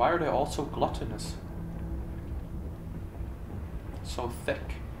 And why are they all so gluttonous? So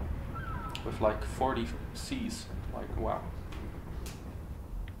thick. With like 40 C's. Like, wow.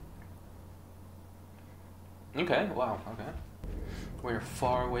 Okay, wow, okay. We're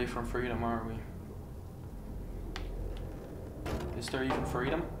far away from freedom, are we? Is there even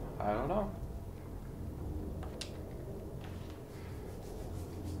freedom? I don't know.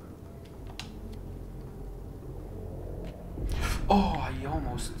 Oh, I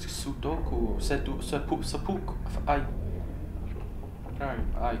almost Sudoku. Seppuku. I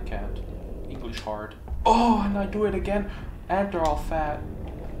can't. English hard. Oh, and I do it again. And they're all fat.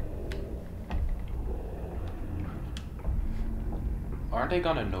 Aren't they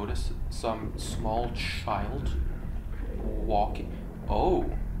gonna notice some small child walking? Oh.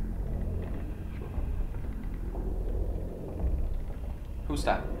 Who's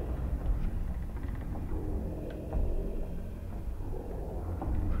that?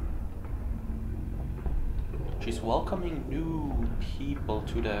 She's welcoming new people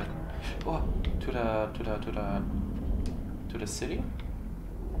to the to the city?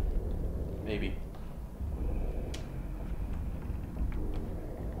 Maybe.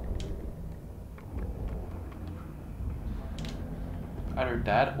 Either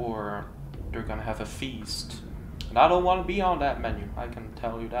that or they're gonna have a feast. And I don't want to be on that menu, I can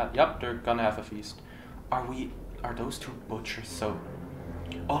tell you that. Yep, they're gonna have a feast. Are those two butchers so...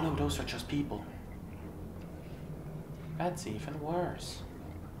 Oh no, those are just people. That's even worse.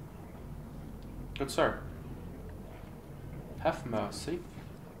 Good sir. Have mercy.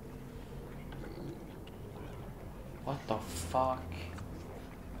 What the fuck?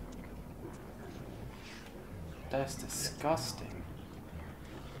 That's disgusting.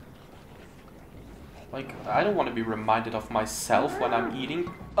 Like, I don't want to be reminded of myself when I'm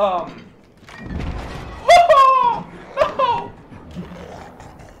eating. Oh, no!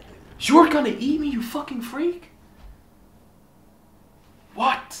 You're gonna eat me, you fucking freak?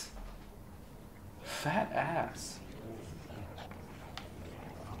 What? Fat ass.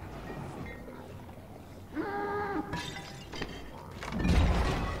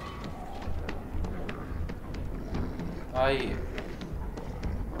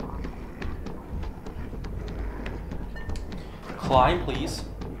 Climb, please.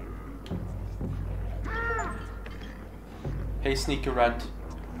 Hey, sneaky rat.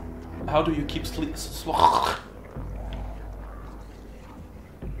 How do you keep sleep?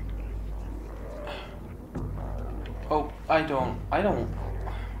 Oh, I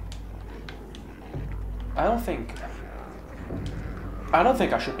don't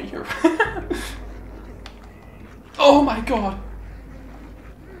think I should be here. Oh my god!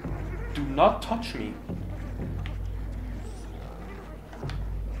 Do not touch me.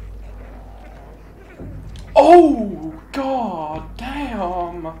 Oh god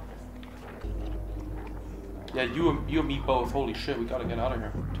damn! Yeah, you and me both. Holy shit, we gotta get out of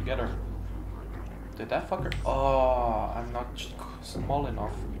here together. Did that fucker? Oh, I'm not small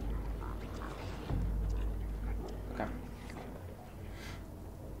enough. Okay.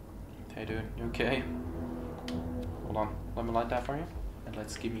 Hey dude, you okay? Hold on, let me light that for you. And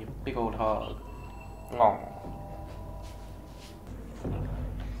let's give me a big old hug. Oh.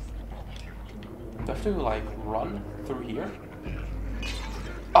 Do I have to like run through here?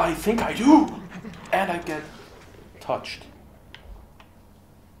 I think I do! And I get touched.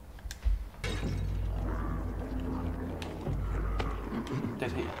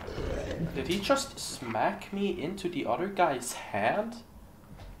 Did he just smack me into the other guy's hand?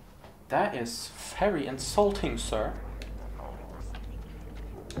 That is very insulting, sir.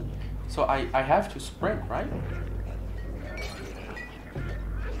 So I have to sprint, right?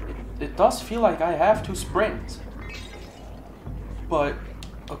 It does feel like I have to sprint. But,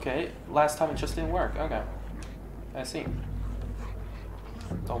 okay, last time it just didn't work. Okay, I see.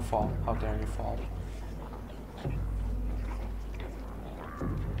 Don't fall. How dare you fall?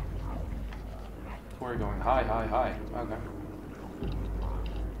 We're going high, high, high. Okay.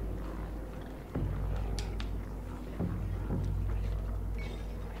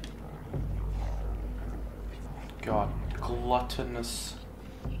 God, gluttonous.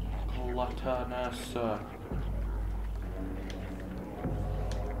 Gluttonous.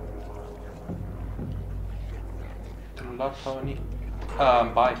 Gluttony.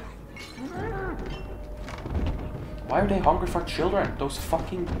 Bye. Why are they hungry for children? Those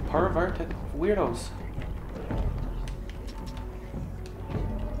fucking perverted weirdos.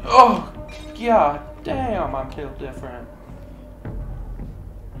 Oh, god damn, I'm built different.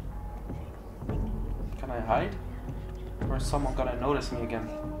 Can I hide? Or is someone gonna notice me again?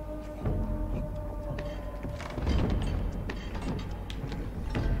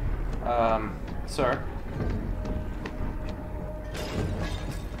 Sir?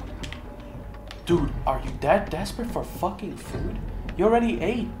 Dude, are you that desperate for fucking food? You already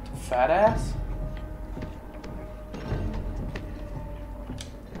ate, fat ass.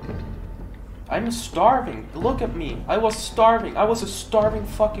 I'm starving. Look at me. I was starving. I was a starving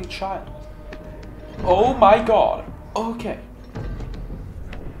fucking child. Oh my god. Okay.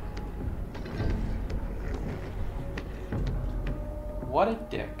 What a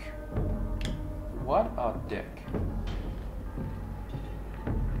dick. What a dick.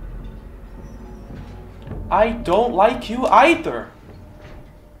 I don't like you either.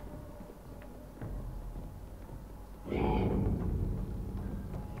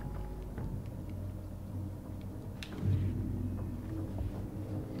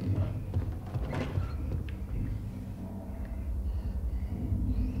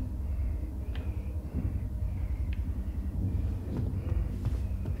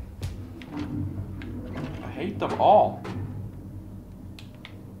 I hate them all.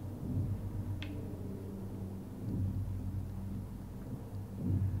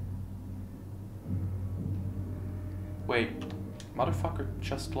 Wait, motherfucker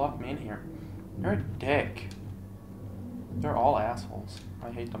just locked me in here. You're a dick. They're all assholes. I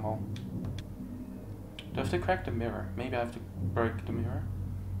hate them all. Do I have to crack the mirror? Maybe I have to break the mirror.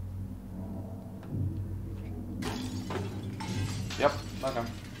 Yep, okay.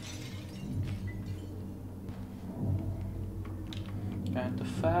 And the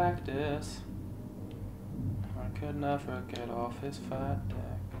fact is, I could never get off his fat dick.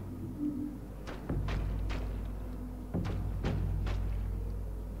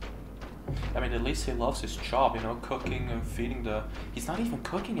 I mean, at least he loves his job, you know, cooking and feeding the... He's not even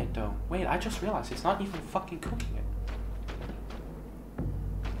cooking it, though. Wait, I just realized he's not even fucking cooking it.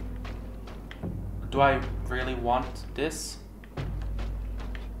 Do I really want this?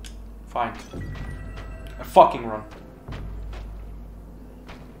 Fine. I fucking run.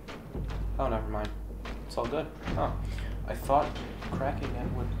 Oh, never mind. It's all good. Oh, I thought cracking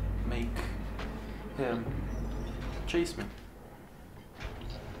it would make him chase me.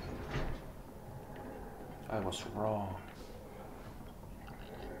 I was wrong.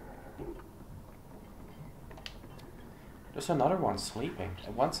 There's another one sleeping.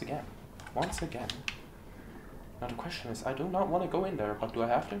 Once again. Once again. Now the question is, I do not want to go in there, but do I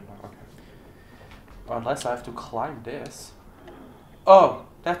have to? Oh, okay. Or unless I have to climb this. Oh,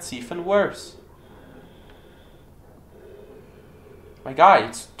 that's even worse. My guy,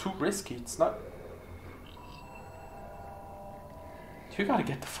 it's too risky. It's not... You gotta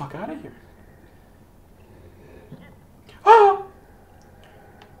get the fuck out of here. Ah!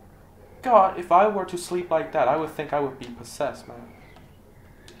 God, if I were to sleep like that, I would think I would be possessed, man.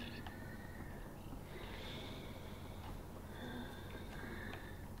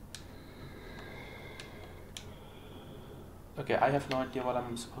 Okay, I have no idea what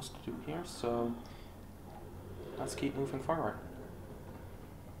I'm supposed to do here, so let's keep moving forward.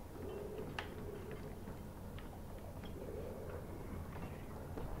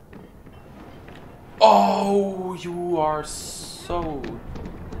 Oh, you are so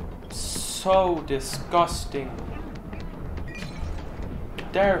disgusting.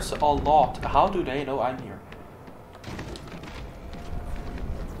 There's a lot. How do they know I'm here?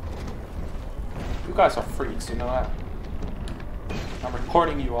 You guys are freaks, you know that? I'm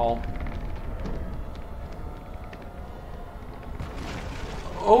reporting you all.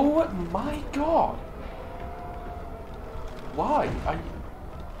 Oh my god! Why?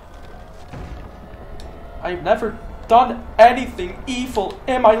 I've never done anything evil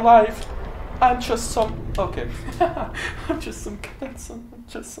in my life. I'm just some... Okay. I'm just some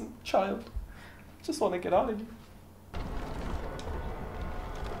child. Just want to get out of here.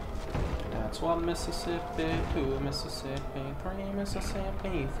 That's 1 Mississippi, 2 Mississippi, 3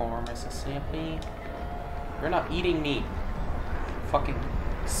 Mississippi, 4 Mississippi. You're not eating me. Fucking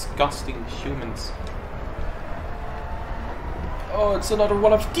disgusting humans. Oh, it's another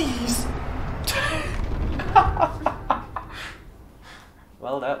one of these.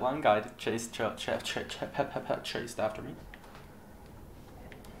 Well, that one guy that chased after me.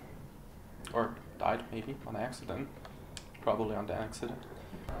 Or died, maybe, on accident. Probably on the accident.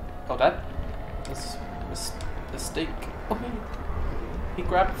 Oh, that is a steak. Oh, he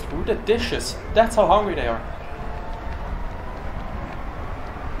grabbed through the dishes. That's how hungry they are.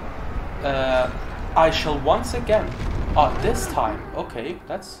 I shall once again. Oh, this time. Okay,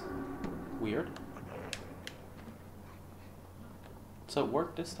 that's weird. So it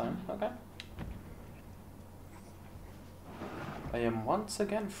worked this time. Okay. I am once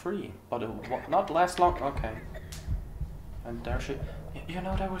again free, but it will not last long. Okay. And there she... You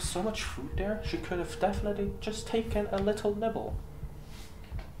know, there was so much food there, she could have definitely just taken a little nibble.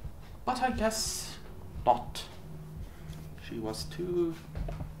 But I guess not. She was too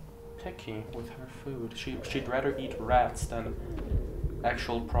picky with her food. She'd rather eat rats than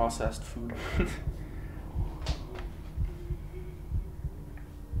actual processed food.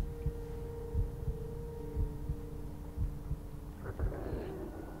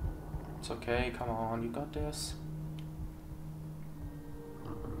 It's okay, come on, you got this.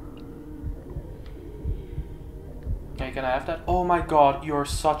 Okay, can I have that? Oh my god, you're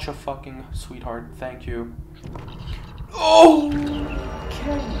such a fucking sweetheart. Thank you. Oh!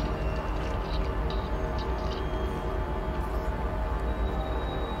 Okay.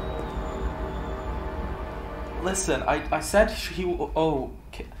 Listen, I said he... Oh,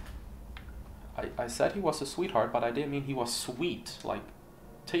 okay. I said he was a sweetheart, but I didn't mean he was sweet. Like,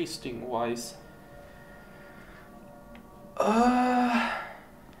 tasting-wise.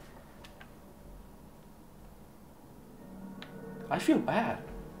 I feel bad.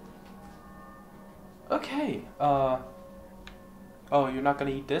 Okay, oh, you're not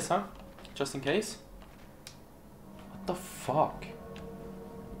gonna eat this, huh? Just in case? What the fuck?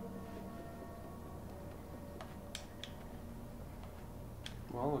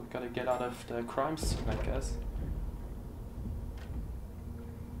 Well, we gotta get out of the crime scene, I guess.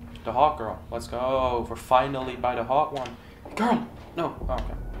 The hot girl, let's go. We're finally by the hot one. Girl! No, oh,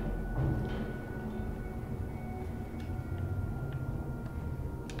 okay.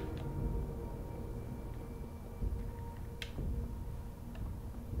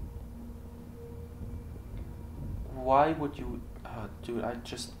 Why would you, dude,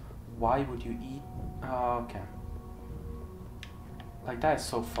 why would you eat, okay. Like, that is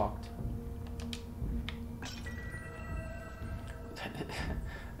so fucked. It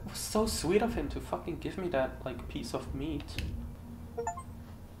was so sweet of him to fucking give me that, like, piece of meat.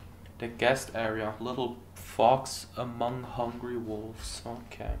 The guest area, little fox among hungry wolves,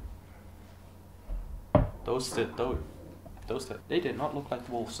 okay. They did not look like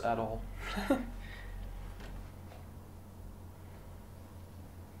wolves at all.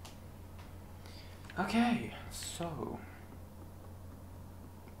 Okay, so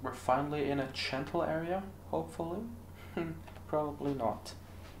we're finally in a gentle area, hopefully. Probably not.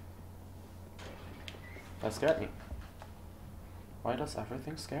 That scared me. Why does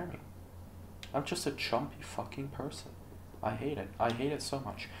everything scare me? I'm just a jumpy fucking person. I hate it. I hate it so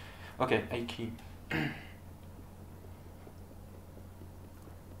much. Okay, a key.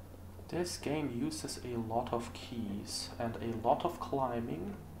 This game uses a lot of keys and a lot of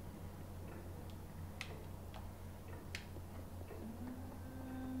climbing.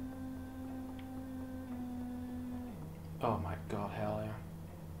 Oh my god, hell yeah.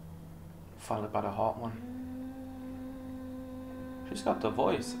 Finally by the hot one. She's got the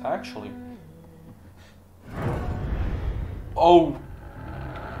voice, actually. Oh!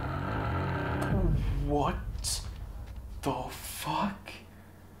 What the fuck?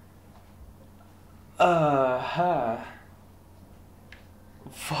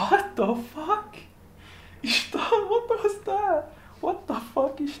 What the fuck? What was that? What the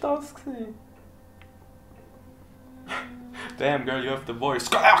fuck is that? Damn, girl, you have the voice.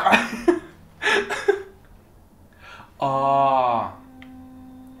 Ah.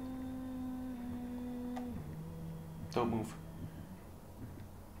 Don't move.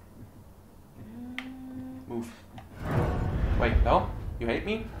 Move. Wait, no? You hate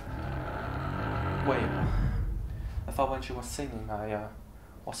me? Wait. I thought when she was singing I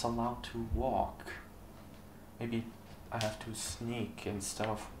was allowed to walk. Maybe I have to sneak instead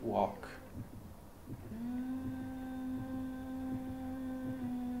of walk.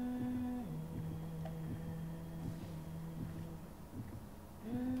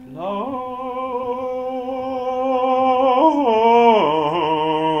 No.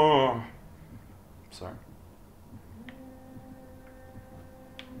 Sorry.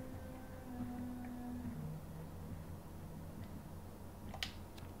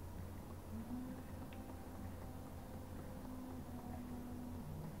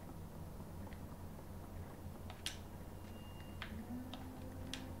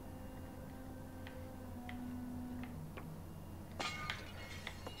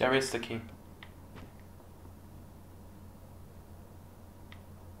 There is the key.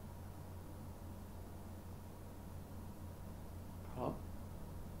 Hello?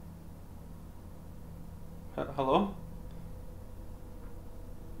 Hello?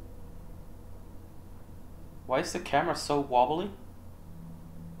 Why is the camera so wobbly?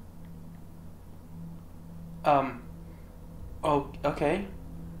 Oh, okay.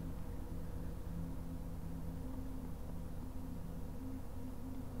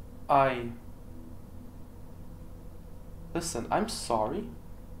 Listen, I'm sorry.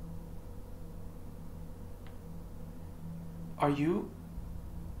 Are you...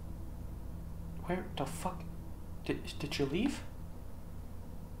 Where the fuck... Did you leave?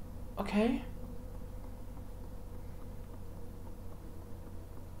 Okay.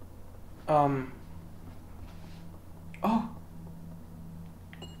 Oh.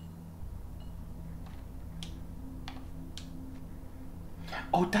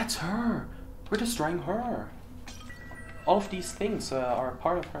 Oh, that's her. We're destroying her. All of these things are a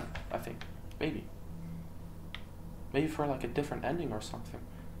part of her, I think. Maybe. Maybe for like a different ending or something.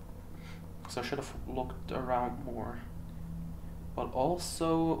 So I should have looked around more. But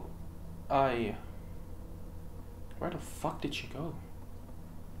also, where the fuck did she go?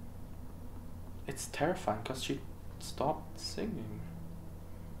 It's terrifying because she stopped singing.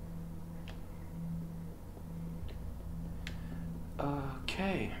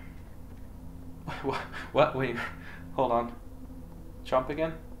 Okay. What? Wait. Hold on. Jump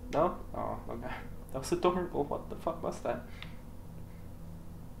again? No? Oh, okay. That was adorable. What the fuck was that?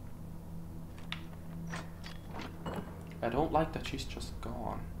 I don't like that she's just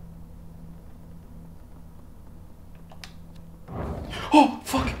gone. Oh,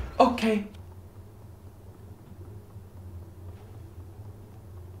 fuck! Okay.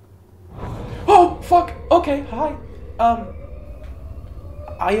 Oh, fuck! Okay, hi.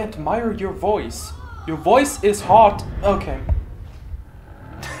 I admire your voice. Your voice is hot. Okay.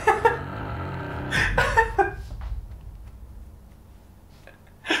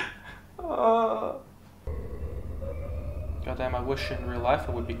 Goddamn, I wish in real life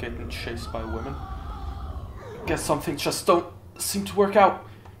I would be getting chased by women. Guess some things just don't seem to work out.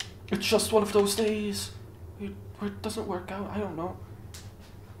 It's just one of those days where it doesn't work out. I don't know.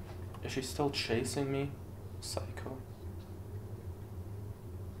 Is she still chasing me? Psycho.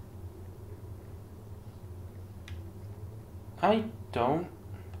 I don't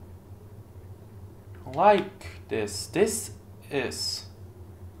like this. This is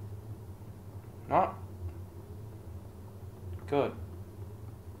not good.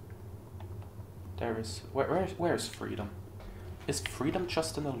 There is... Where's freedom? Is freedom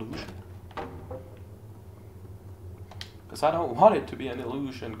just an illusion? Because I don't want it to be an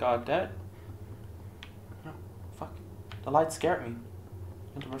illusion, god damn. No, fuck. The light scared me.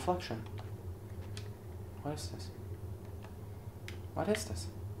 And the reflection. What is this? What is this?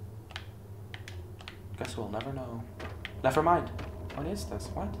 Guess we'll never know. Never mind. What is this?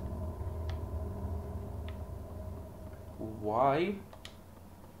 What? Why?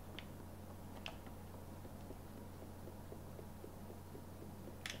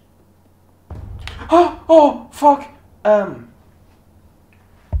 Oh, fuck!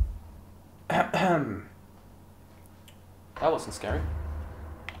 That wasn't scary.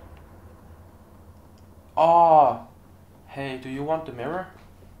 Oh, hey, do you want the mirror?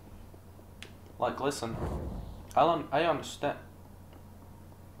 Like, listen, I understand.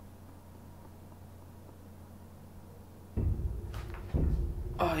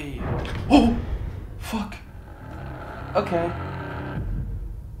 Oh, fuck. Okay.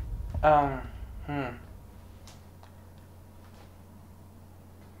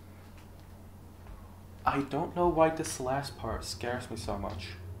 I don't know why this last part scares me so much.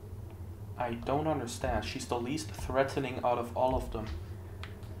 I don't understand. She's the least threatening out of all of them.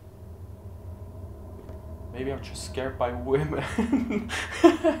 Maybe I'm just scared by women.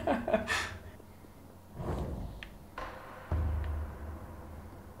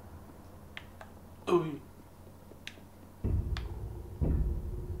 Ooh.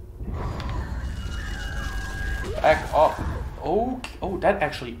 Back up. Oh, that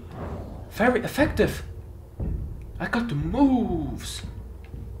actually very effective. I got the moves.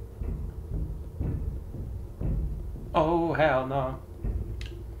 Oh hell no.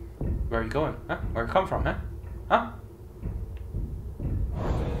 Where are you going? Huh? Where you come from? Huh? Huh?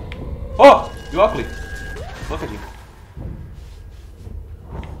 Oh, you ugly. Look at you.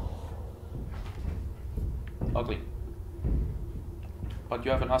 Ugly. But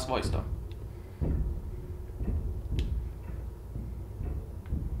you have a nice voice though.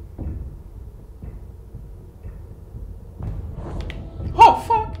 Oh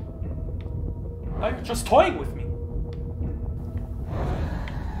fuck! Now you're just toying with me.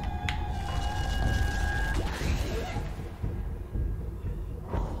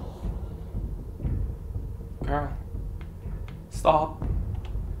 Girl, stop.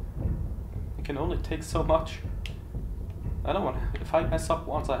 I can only take so much. I don't want to. If I mess up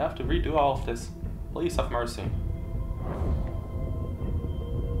once, I have to redo all of this. Please have mercy.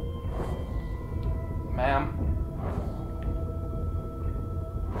 Ma'am.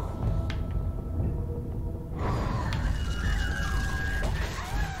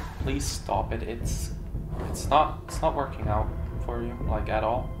 Please stop it. It's not working out for you, like, at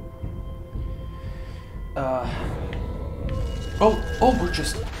all. Oh, we're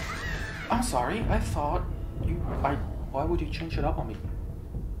just... I'm sorry, I thought you... Why would you change it up on me?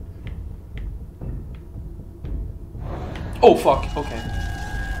 Oh, fuck, okay.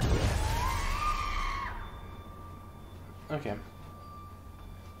 Okay.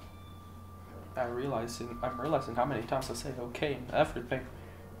 I'm realizing how many times I say okay and everything.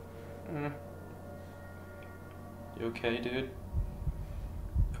 You okay, dude?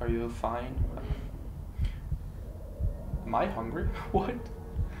 Are you fine? Am I hungry? What?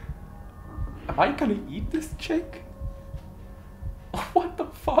 Am I gonna eat this chick? What the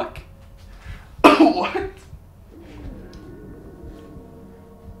fuck? What?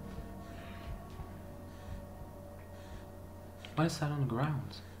 Why is that on the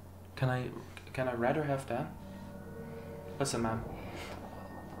ground? Can I rather have that? Listen, man.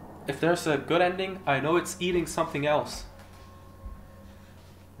 If there's a good ending, I know it's eating something else.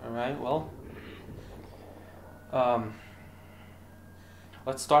 Alright, well.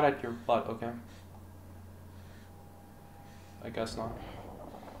 Let's start at your butt, okay? I guess not.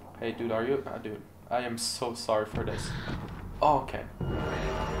 Hey, dude, are you? Dude, I am so sorry for this. Oh, okay.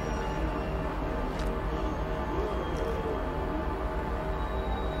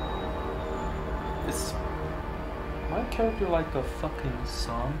 Is my character like a fucking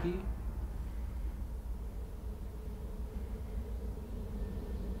zombie?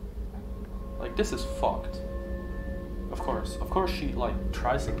 Like, this is fucked. Of course she like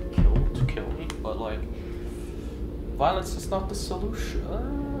tries to kill me, but like violence is not the solution,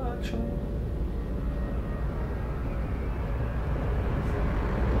 actually.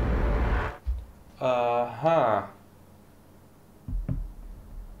 Huh.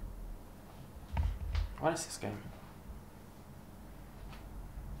 What is this game?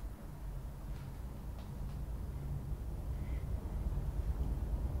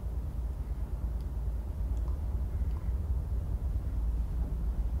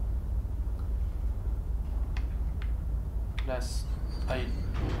 Yes, I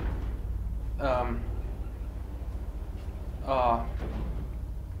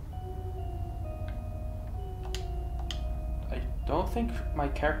don't think my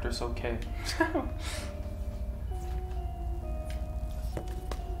character's okay.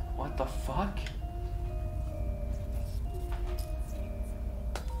 What the fuck?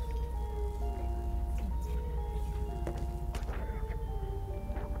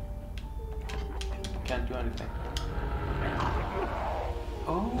 Can't do anything.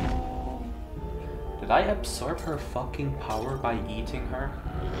 Oh. Did I absorb her fucking power by eating her?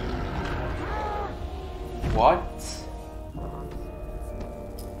 What?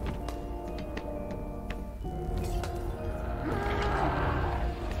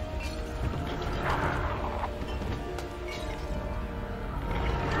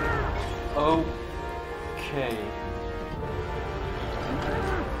 Okay.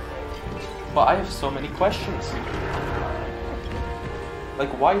 But I have so many questions. Like,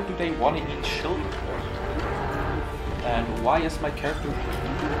 why do they want to eat children? And why is my character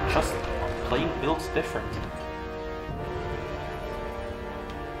just plain built different?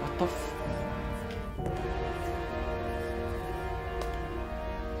 What the f...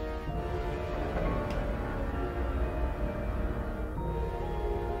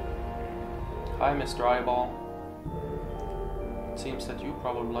 Hi, Mr. Eyeball. Seems that you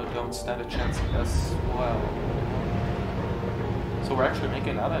probably don't stand a chance as well. So we're actually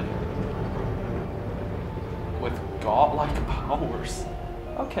making out of here. With godlike powers.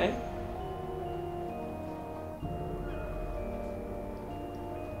 Okay.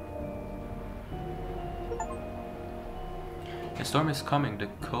 A storm is coming. The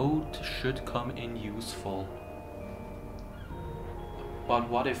code should come in useful. But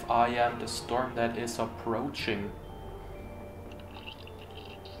what if I am the storm that is approaching?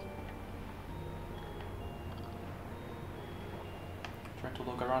 Trying to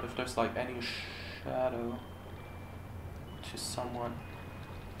look around if there's like any shadow to someone.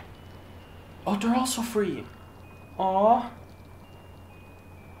 Oh, they're also free! Aww!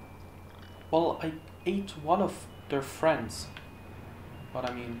 Well, I ate one of their friends. But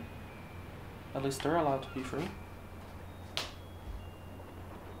I mean, at least they're allowed to be free.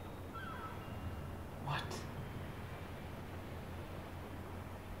 What?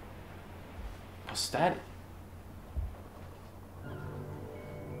 Was that?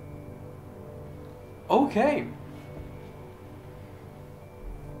 Okay!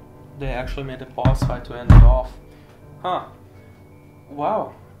 They actually made a boss fight to end it off. Huh.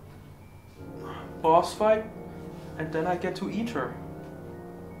 Wow. Boss fight, and then I get to eat her.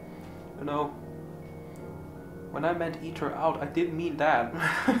 You know, when I meant eat her out, I didn't mean that.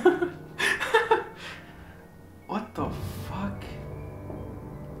 What the fuck?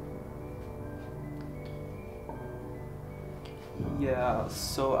 Yeah,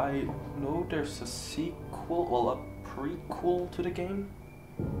 so I know there's a sequel, well, a prequel to the game.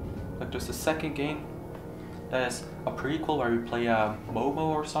 Like there's a second game that is a prequel where you play a Momo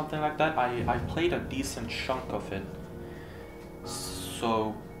or something like that. I played a decent chunk of it.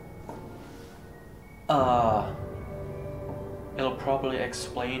 So it'll probably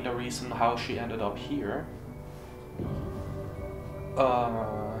explain the reason how she ended up here.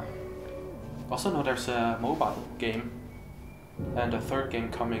 Also know there's a mobile game and a third game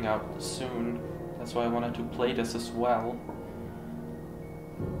coming out soon. That's why I wanted to play this as well.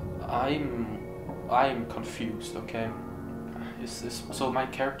 I'm confused, okay? Is this so my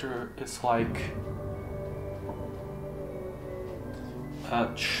character is like a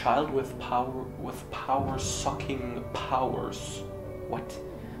child with power sucking powers. What?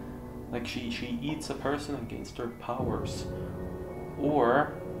 Like she eats a person and gains their powers.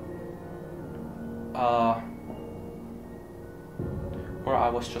 Or I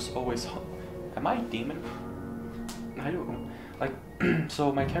was just always am I a demon? I don't know. Like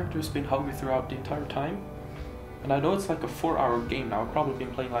so my character's been hungry throughout the entire time. And I know it's like a 4-hour game now. I've probably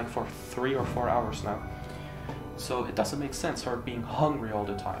been playing like for 3 or 4 hours now. So it doesn't make sense her being hungry all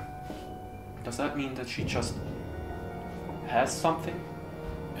the time. Does that mean that she just has something?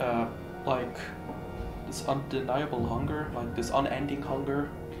 Like this undeniable hunger, like this unending hunger?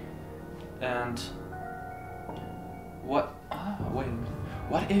 And what? Wait.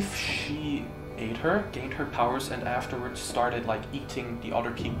 What if she ate her, gained her powers, and afterwards started like eating the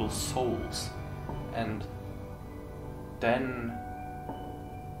other people's souls? And then,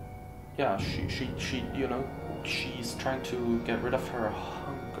 yeah, she you know, she's trying to get rid of her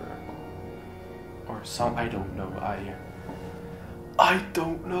hunger. Or some, I don't know, I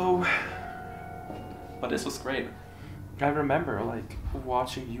don't know. But this was great. I remember like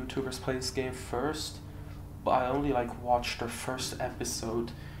watching YouTubers play this game first, but I only like watched their first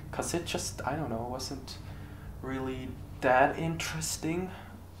episode, cause it just, I don't know, wasn't really that interesting.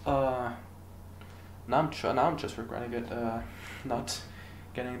 Now I'm just regretting it, not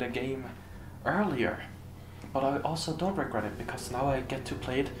getting the game earlier. But I also don't regret it, because now I get to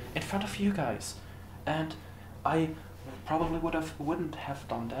play it in front of you guys. And I probably wouldn't have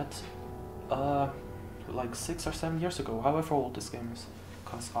done that like 6 or 7 years ago, however old this game is.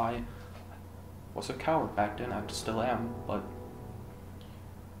 Because I was a coward back then, and still am, but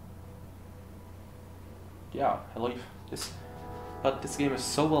yeah, I leave this. But this game is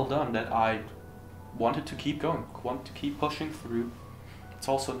so well done that I wanted to keep going, want to keep pushing through. It's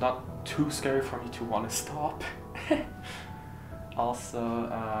also not too scary for me to want to stop. Also,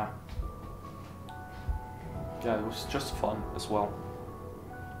 yeah, it was just fun as well.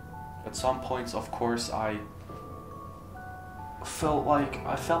 At some points, of course, I felt like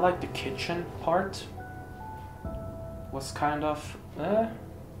the kitchen part was kind of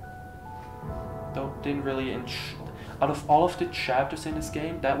didn't really out of all of the chapters in this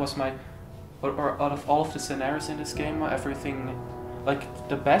game, that was my or out of all of the scenarios in this game, everything, like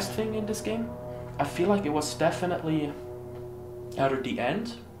the best thing in this game, I feel like it was definitely either the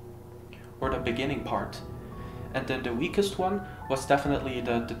end or the beginning part. And then the weakest one was definitely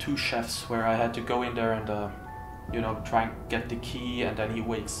the two chefs where I had to go in there and you know, try and get the key, and then he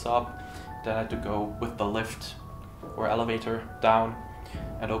wakes up. Then I had to go with the lift or elevator down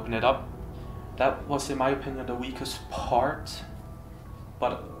and open it up. That was, in my opinion, the weakest part,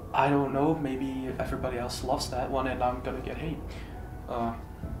 but I don't know, maybe everybody else loves that one and I'm gonna get hate.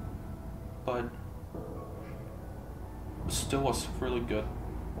 But still was really good.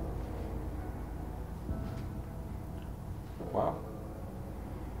 Wow.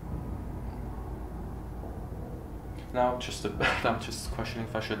 Now I'm just questioning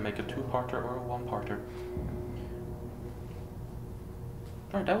if I should make a two-parter or a one-parter.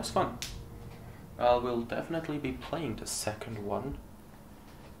 Alright, that was fun. I will definitely be playing the second one.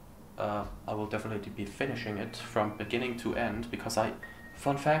 I will definitely be finishing it from beginning to end, because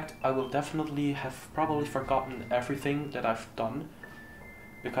fun fact, I will definitely have probably forgotten everything that I've done,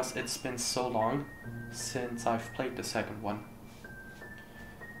 because it's been so long since I've played the second one.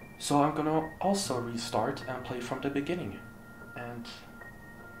 So I'm gonna also restart and play from the beginning, and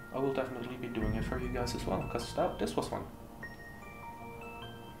I will definitely be doing it for you guys as well, because this was fun.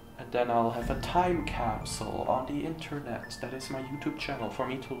 And then I'll have a time capsule on the internet, that is my YouTube channel, for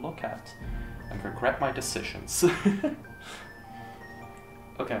me to look at and regret my decisions.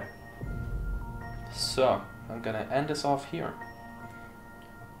 Okay, so I'm gonna end this off here.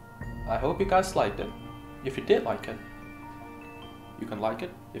 I hope you guys liked it. If you did like it, you can like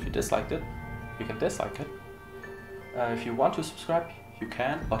it. If you disliked it, you can dislike it. If you want to subscribe, you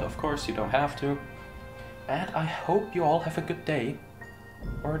can, but of course you don't have to. And I hope you all have a good day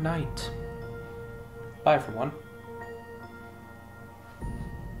or night. Bye everyone.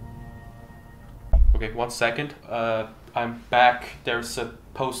 Okay, 1 second. I'm back. There's a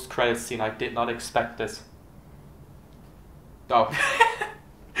post-credit scene. I did not expect this. Oh.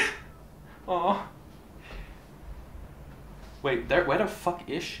 Oh. Wait, where the fuck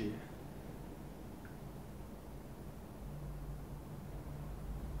is she?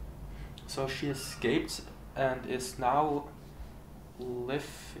 So she escaped and is now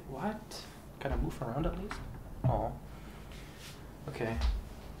what? Can I move around at least? Oh. Okay.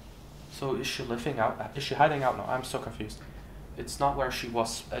 So is she living out? Is she hiding out now? I'm so confused. It's not where she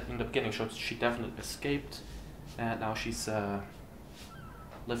was in the beginning, so she definitely escaped, and now she's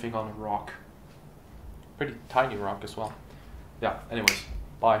living on a rock. Pretty tiny rock as well. Yeah, anyways,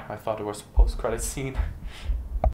 bye. I thought it was a post-credit scene.